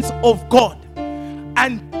the hands of God.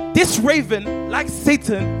 And this raven, like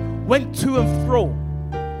Satan, went to and fro.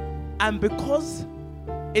 And because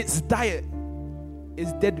its diet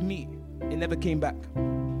is dead meat, it never came back.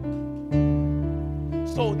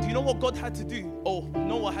 So do you know what God had to do, or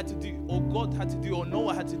Noah had to do, or God had to do, or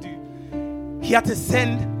Noah had to do? He had to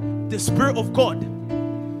send the Spirit of God,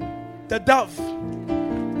 the dove,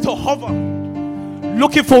 to hover,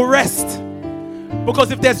 looking for rest.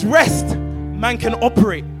 Because if there's rest, man can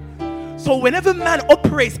operate. So whenever man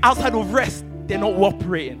operates outside of rest, they're not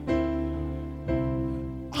operating.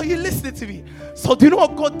 Are you listening to me? So do you know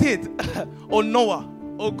what God did? Or Noah,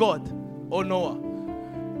 or God, or Noah.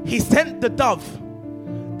 He sent the dove.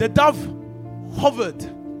 The dove hovered,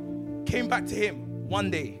 came back to him one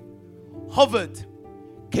day. Hovered,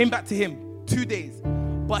 came back to him 2 days.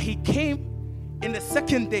 But he came in the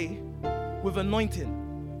second day with anointing,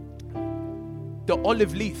 the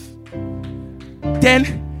olive leaf.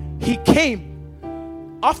 Then he came.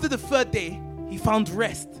 After the third day, he found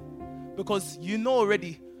rest. Because you know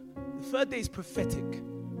already, the third day is prophetic.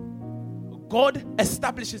 God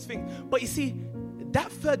establishes things. But you see,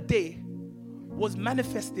 that third day was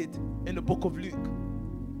manifested in the book of Luke.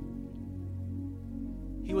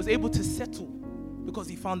 He was able to settle because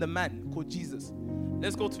he found a man called Jesus.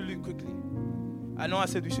 Let's go to Luke quickly. I know I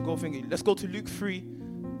said we should go thinking. Let's go to Luke 3,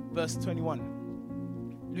 verse 21.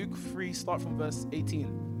 Luke 3, start from verse 18.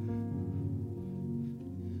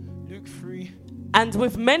 Luke 3. And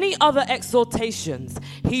with many other exhortations,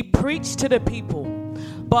 he preached to the people.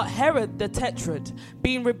 But Herod the Tetrarch,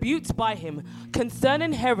 being rebuked by him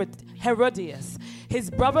concerning Herodias, his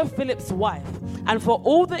brother Philip's wife, and for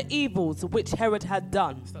all the evils which Herod had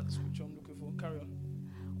done, That's the scripture I'm looking for. Carry on.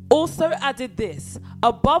 also added this,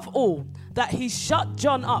 above all, that he shut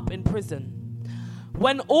John up in prison.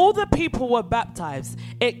 When all the people were baptized,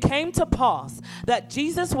 it came to pass that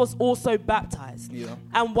Jesus was also baptized. Yeah.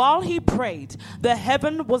 And while he prayed, the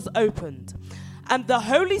heaven was opened, and the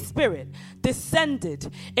Holy Spirit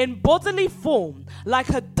descended in bodily form like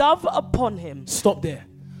a dove upon him. Stop there.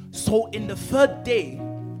 So in the third day,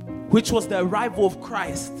 which was the arrival of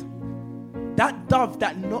Christ, that dove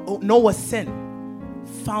that Noah sent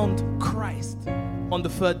found Christ on the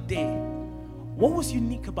third day. What was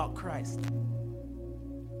unique about Christ?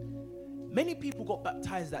 Many people got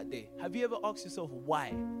baptized that day. Have you ever asked yourself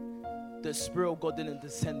why the Spirit of God didn't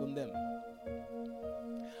descend on them?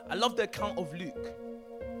 I love the account of Luke.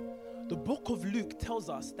 The book of Luke tells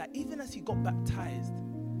us that even as he got baptized,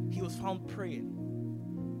 he was found praying.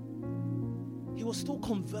 He was still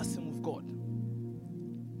conversing with God.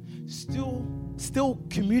 Still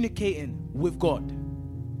communicating with God.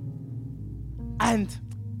 And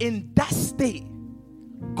in that state,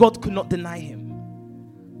 God could not deny him.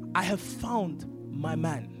 I have found my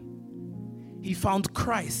man. He found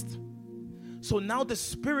Christ. So now the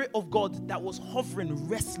Spirit of God that was hovering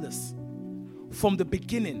restless from the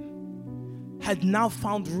beginning had now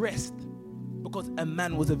found rest because a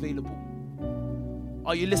man was available.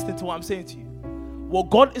 Are you listening to what I'm saying to you? Well,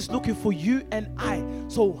 God is looking for you and I.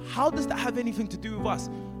 So how does that have anything to do with us?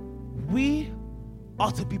 We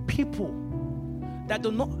are to be people that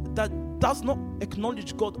does not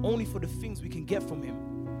acknowledge God only for the things we can get from him,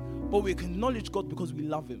 but we acknowledge God because we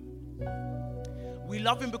love him. We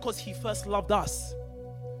love him because he first loved us.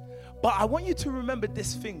 But I want you to remember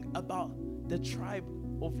this thing about the tribe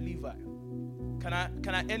of Levi. Can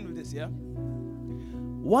I end with this, yeah?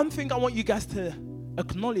 One thing I want you guys to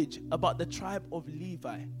acknowledge about the tribe of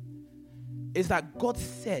Levi is that God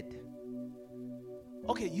said,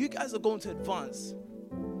 okay, you guys are going to advance,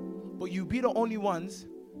 but you be the only ones.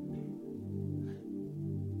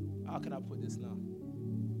 How can I put this now?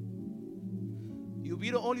 You'll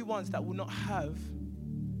be the only ones that will not have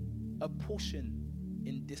a portion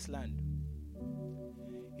in this land.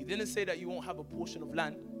 He didn't say that you won't have a portion of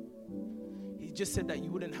land. He just said that you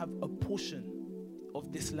wouldn't have a portion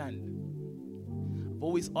of this land. I've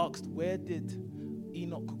always asked, where did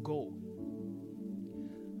Enoch go?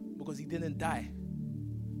 Because he didn't die.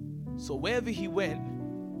 So wherever he went,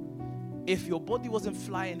 if your body wasn't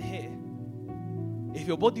flying here, if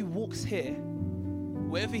your body walks here,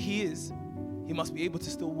 wherever he is, he must be able to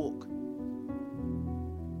still walk.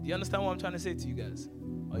 Do you understand what I'm trying to say to you guys?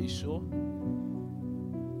 Are you sure?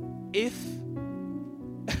 If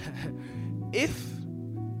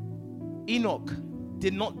Enoch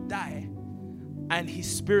did not die and his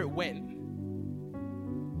spirit went,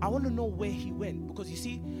 I want to know where he went. Because you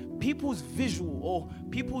see, people's visual or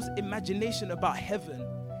people's imagination about heaven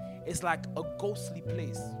is like a ghostly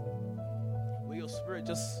place where your spirit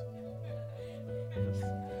just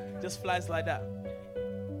flies like that.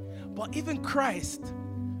 But even Christ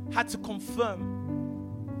had to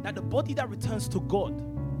confirm that the body that returns to God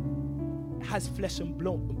has flesh and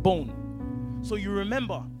bone. So you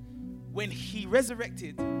remember when he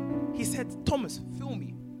resurrected, he said, Thomas, fill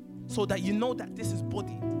me so that you know that this is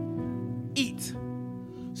body. Eat.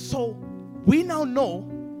 So we now know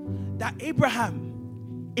that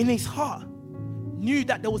Abraham in his heart knew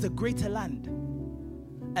that there was a greater land,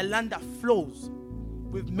 a land that flows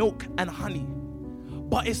with milk and honey,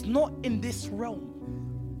 but it's not in this realm.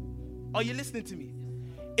 Are you listening to me?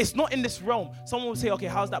 It's not in this realm. Someone will say, okay,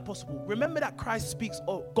 how is that possible? Remember that God speaks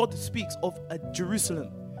of a Jerusalem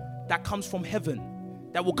that comes from heaven,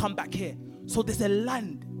 that will come back here. So there's a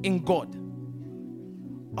land in God.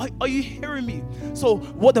 Are you hearing me? So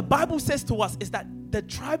what the Bible says to us is that the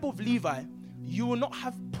tribe of Levi, you will not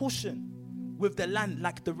have portion with the land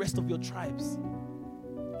like the rest of your tribes.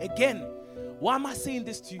 Again, why am I saying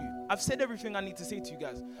this to you? I've said everything I need to say to you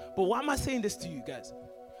guys. But why am I saying this to you guys?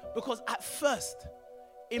 Because at first,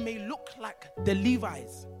 it may look like the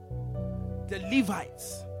Levites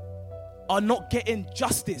are not getting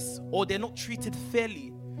justice or they're not treated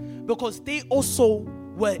fairly because they also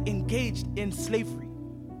were engaged in slavery.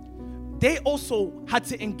 They also had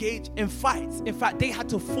to engage in fights. In fact, they had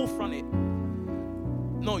to forefront it.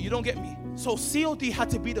 No, you don't get me. So COD had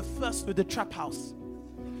to be the first with the trap house.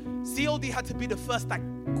 COD had to be the first that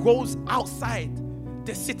goes outside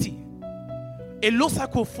the city. It looks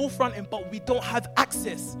like we're forefronting, but we don't have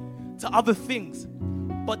access to other things.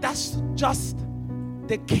 But that's just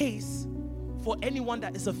the case for anyone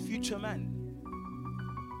that is a future man.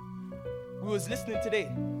 We was listening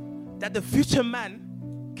today that the future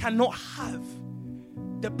man cannot have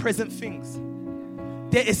the present things.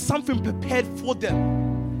 There is something prepared for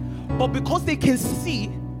them. But because they can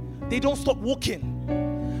see, they don't stop walking.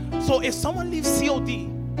 So if someone leaves COD,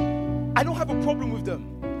 I don't have a problem with them.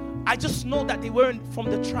 I just know that they weren't from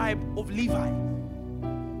the tribe of Levi.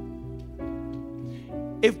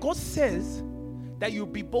 If God says that you'll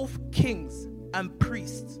be both kings and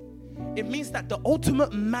priests, it means that the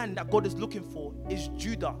ultimate man that God is looking for is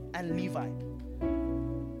Judah and Levi.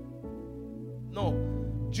 No,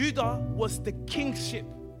 Judah was the kingship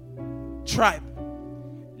tribe.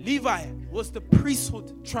 Levi was the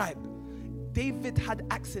priesthood tribe. David had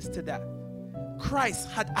access to that. Christ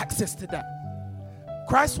had access to that.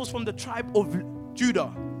 Christ was from the tribe of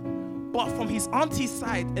Judah, but from his auntie's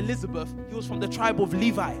side, Elizabeth, he was from the tribe of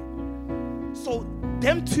Levi. So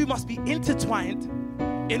them two must be intertwined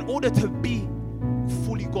in order to be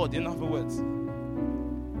fully God, in other words.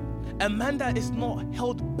 A man that is not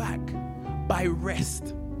held back by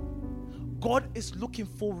rest. God is looking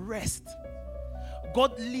for rest.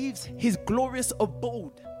 God leaves his glorious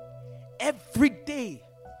abode every day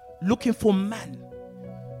looking for man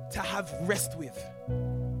to have rest with,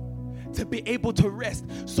 to be able to rest.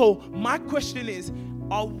 So my question is,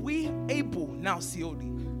 are we able now, COD,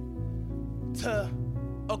 to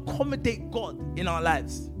accommodate God in our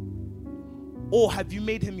lives? Or have you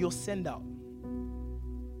made him your send out?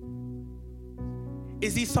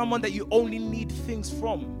 Is he someone that you only need things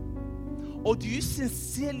from? Or do you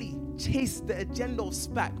sincerely chase the agenda of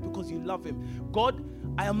SPAC because you love him? God,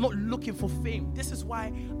 I am not looking for fame. This is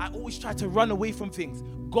why I always try to run away from things.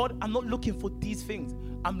 God, I'm not looking for these things.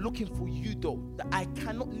 I'm looking for you, though. That I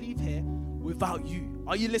cannot leave here without you.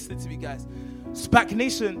 Are you listening to me, guys? SPAC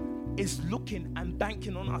Nation is looking and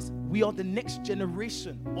banking on us. We are the next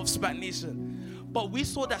generation of SPAC Nation. But we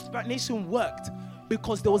saw that SPAC Nation worked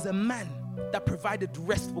because there was a man that provided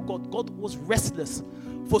rest for God. God was restless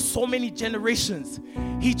for so many generations.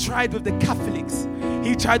 He tried with the Catholics,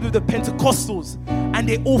 he tried with the Pentecostals, and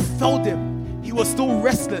they all failed him. He was still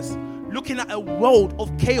restless, looking at a world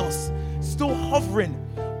of chaos, still hovering.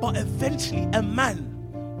 But eventually a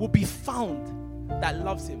man will be found that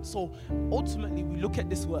loves him. So ultimately we look at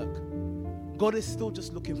this work, God is still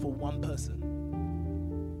just looking for one person.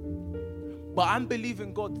 But I'm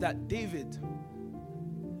believing God that David,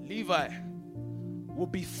 Levi, will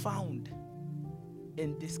be found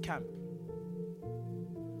in this camp.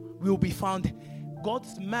 We will be found,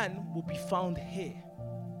 God's man will be found here.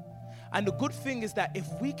 And the good thing is that if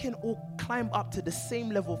we can all climb up to the same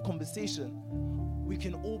level of conversation, we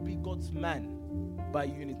can all be God's man by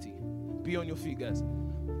unity. Be on your feet, guys.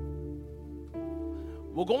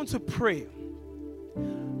 We're going to pray.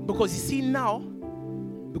 Because you see now,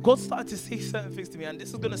 God started to say certain things to me, and this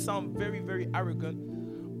is going to sound very, very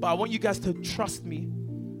arrogant, but I want you guys to trust me,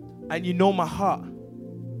 and you know my heart.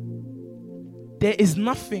 There is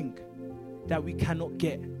nothing that we cannot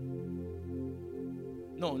get.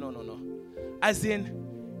 No. As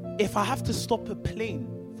in, if I have to stop a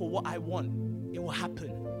plane for what I want, it will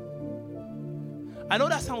happen. I know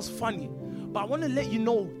that sounds funny, but I want to let you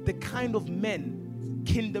know the kind of men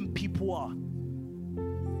kingdom people are.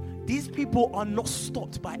 These people are not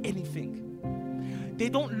stopped by anything. They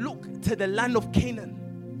don't look to the land of Canaan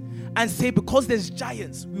and say, because there's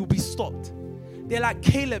giants, we will be stopped. They're like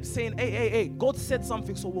Caleb saying, hey, God said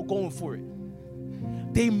something, so we're going for it.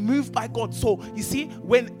 They move by God. So you see,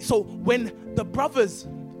 when the brothers,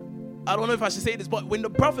 I don't know if I should say this, but when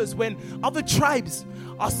other tribes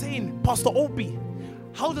are saying, Pastor Obi,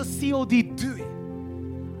 how does COD do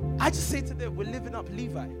it? I just say to them, we're living up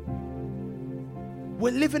Levi.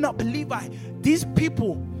 We're living up Levi. These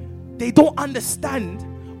people, they don't understand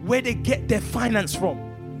where they get their finance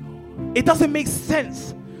from. It doesn't make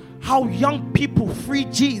sense how young people,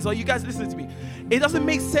 3Gs, are you guys listening to me? It doesn't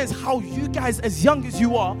make sense how you guys, as young as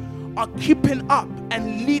you are keeping up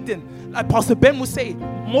and leading. Like Pastor Ben will say,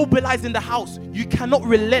 mobilizing the house. You cannot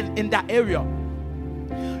relent in that area.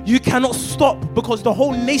 You cannot stop because the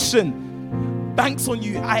whole nation banks on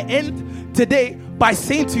you. I end today by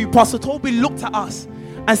saying to you, Pastor Toby looked at us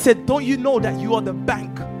and said, don't you know that you are the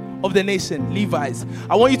bank of the nation, Levi's?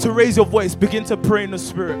 I want you to raise your voice, begin to pray in the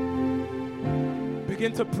Spirit.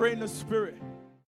 Begin to pray in the Spirit.